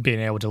better being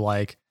able to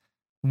like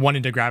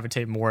wanting to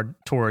gravitate more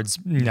towards,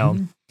 you know,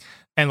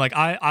 and like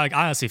I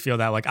honestly feel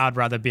that like I'd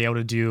rather be able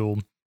to do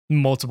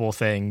multiple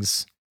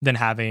things than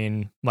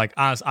having like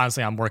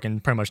honestly I'm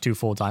working pretty much 2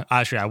 full-time.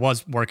 Actually, I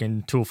was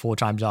working 2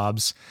 full-time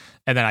jobs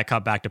and then I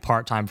cut back to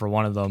part-time for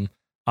one of them.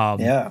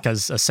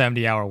 Because a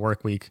 70-hour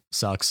work week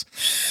sucks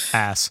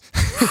ass.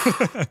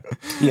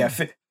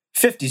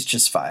 50's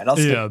just fine.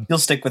 You'll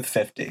stick with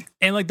 50.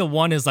 And like the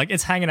one is like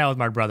it's hanging out with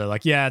my brother.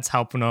 Like it's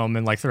helping him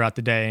and like throughout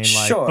the day and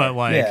like but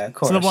like of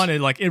course. So the one is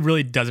like it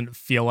really doesn't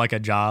feel like a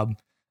job.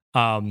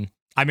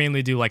 I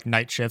mainly do like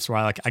night shifts where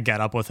I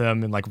get up with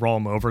him and like roll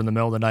him over in the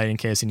middle of the night in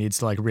case he needs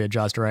to like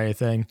readjust or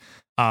anything.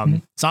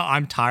 So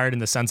I'm tired in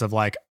the sense of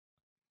like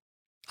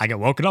I get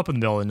woken up in the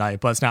middle of the night,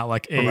 but it's not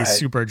like a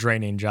super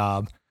draining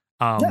job.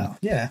 But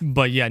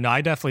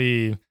I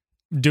definitely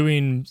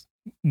doing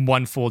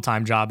 1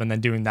 full-time job and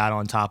then doing that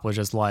on top was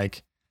just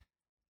like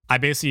I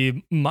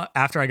basically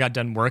after I got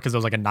done work, because it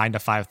was like a 9 to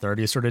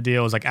 5:30 sort of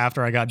deal. It was like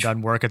after I got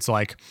done work, it's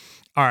like,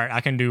 all right, I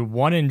can do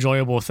 1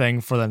 enjoyable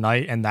thing for the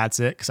night and that's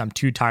it, because I'm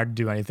too tired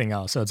to do anything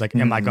else. So it's like,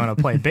 am I going to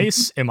play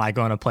bass? Am I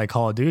going to play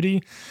Call of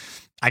Duty?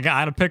 I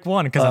got to pick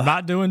one because I'm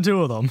not doing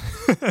 2 of them.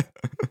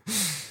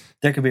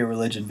 There could be a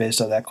religion based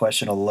on that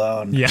question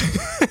alone. Yeah.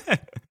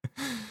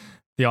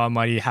 The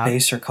almighty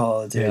bass or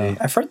Call of Duty. Yeah.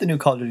 I've heard the new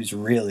Call of Duty is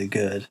really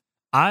good.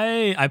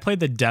 I played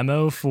the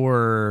demo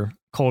for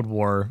Cold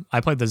War. I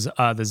played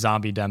the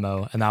zombie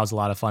demo, and that was a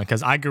lot of fun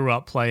because I grew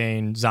up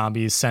playing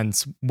zombies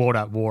since World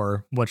at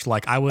War, which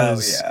like I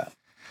was.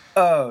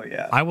 Oh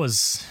yeah. I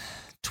was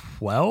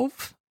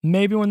 12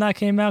 maybe when that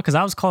came out, because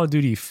I was Call of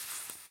Duty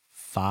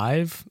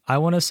 5. I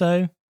want to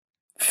say.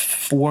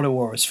 World at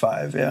War was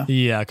 5. Yeah.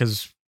 Yeah,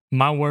 because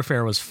Modern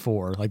Warfare was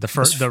 4. Like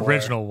the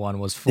original one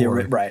was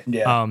 4. Right.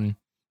 Yeah.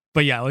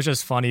 But yeah, it was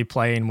just funny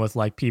playing with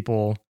like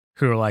people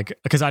who are like,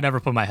 because I never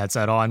put my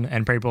headset on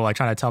and people are like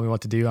trying to tell me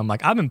what to do. I'm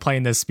like, I've been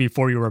playing this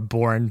before you were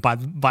born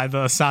by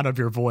the sound of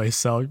your voice.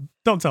 So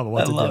don't tell me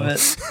what to do.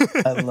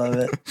 I love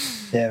it.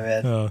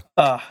 Yeah, man.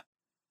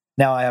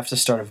 Now I have to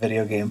start a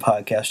video game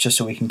podcast just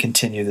so we can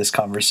continue this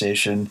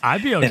conversation.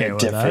 I'd be okay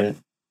with that.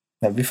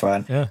 That'd be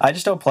fun. Yeah. I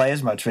just don't play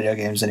as much video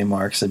games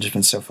anymore because I've just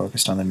been so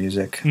focused on the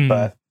music.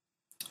 But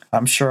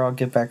I'm sure I'll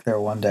get back there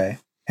one day.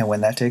 And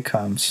when that day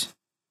comes,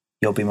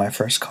 you'll be my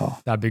first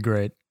call. That'd be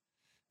great.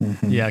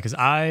 Yeah, because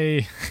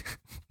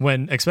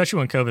especially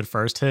when COVID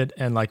first hit,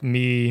 and like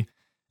me,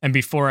 and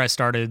before I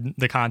started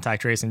the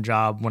contact tracing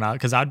job,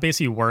 because I'd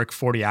basically work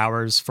 40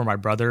 hours for my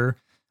brother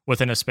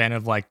within a span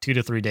of like 2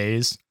 to 3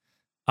 days.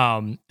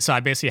 So I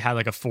basically had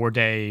like a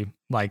 4-day,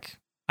 like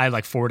I had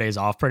like 4 days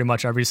off pretty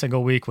much every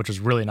single week, which was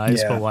really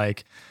nice. But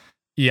like,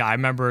 I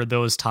remember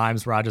those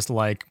times where I just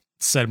like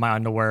set my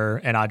underwear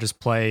and I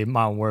just play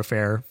Modern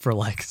Warfare for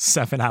like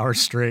 7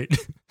 hours straight,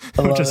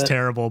 which is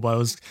terrible,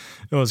 but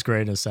it was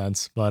great in a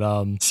sense. But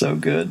so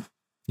good.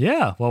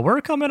 Yeah, well,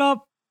 we're coming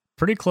up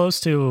pretty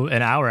close to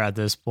an hour at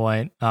this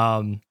point.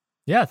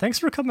 Thanks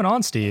for coming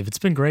on, Steve. It's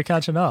been great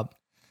catching up.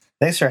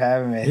 Thanks for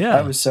having me. Yeah.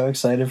 I was so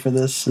excited for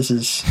this.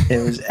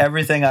 It was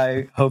everything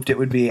I hoped it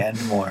would be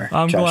and more.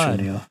 I'm glad.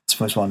 O'Neil.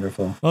 It was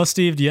wonderful. Well,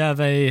 Steve, do you have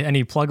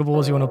any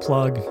pluggables you want to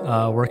plug?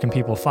 Where can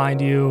people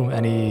find you?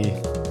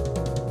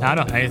 I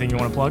don't know, anything you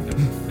want to plug?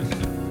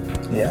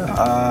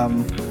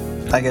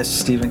 I guess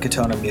Steven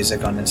Katona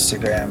Music on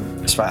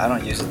Instagram. It's fine. I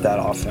don't use it that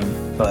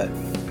often, but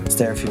it's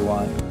there if you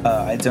want.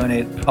 I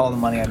donate all the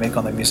money I make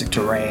on the music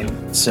to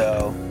Rain,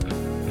 so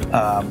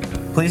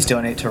please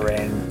donate to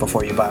Rain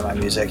before you buy my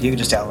music. You can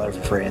just download it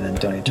for free and then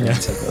donate to Rain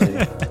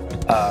separately.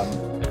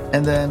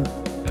 And then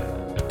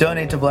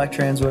donate to Black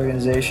trans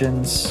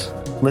organizations.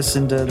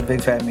 Listen to the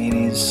Big Fat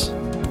Meanies.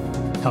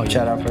 Hell yeah.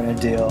 Shout out for a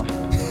deal.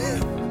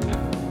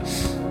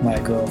 My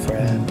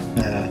girlfriend.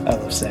 I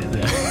love saying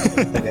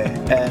that. Okay.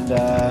 And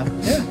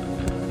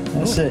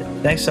that's it.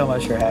 Thanks so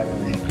much for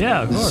having me.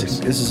 Yeah, of course.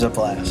 This is a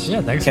blast.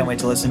 Yeah, thanks. Can't wait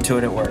to listen to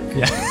it at work.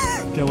 Yeah,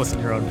 go listen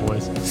to your own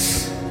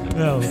voice.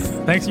 No,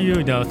 thanks to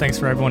you. No, thanks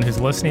for everyone who's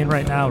listening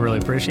right now. Really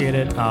appreciate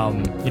it.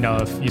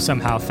 If you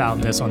somehow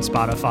found this on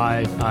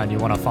Spotify and you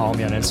want to follow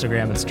me on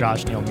Instagram, it's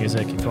Josh Neal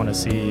Music. If you want to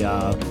see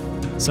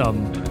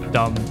some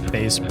dumb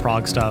bass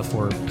prog stuff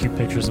or cute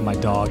pictures of my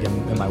dog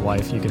and my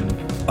wife, you can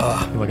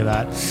look at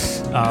that.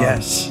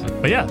 Yes.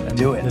 But yeah,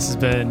 do it. This has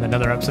been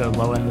another episode of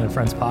Low End and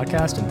Friends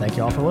podcast, and thank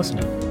you all for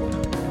listening.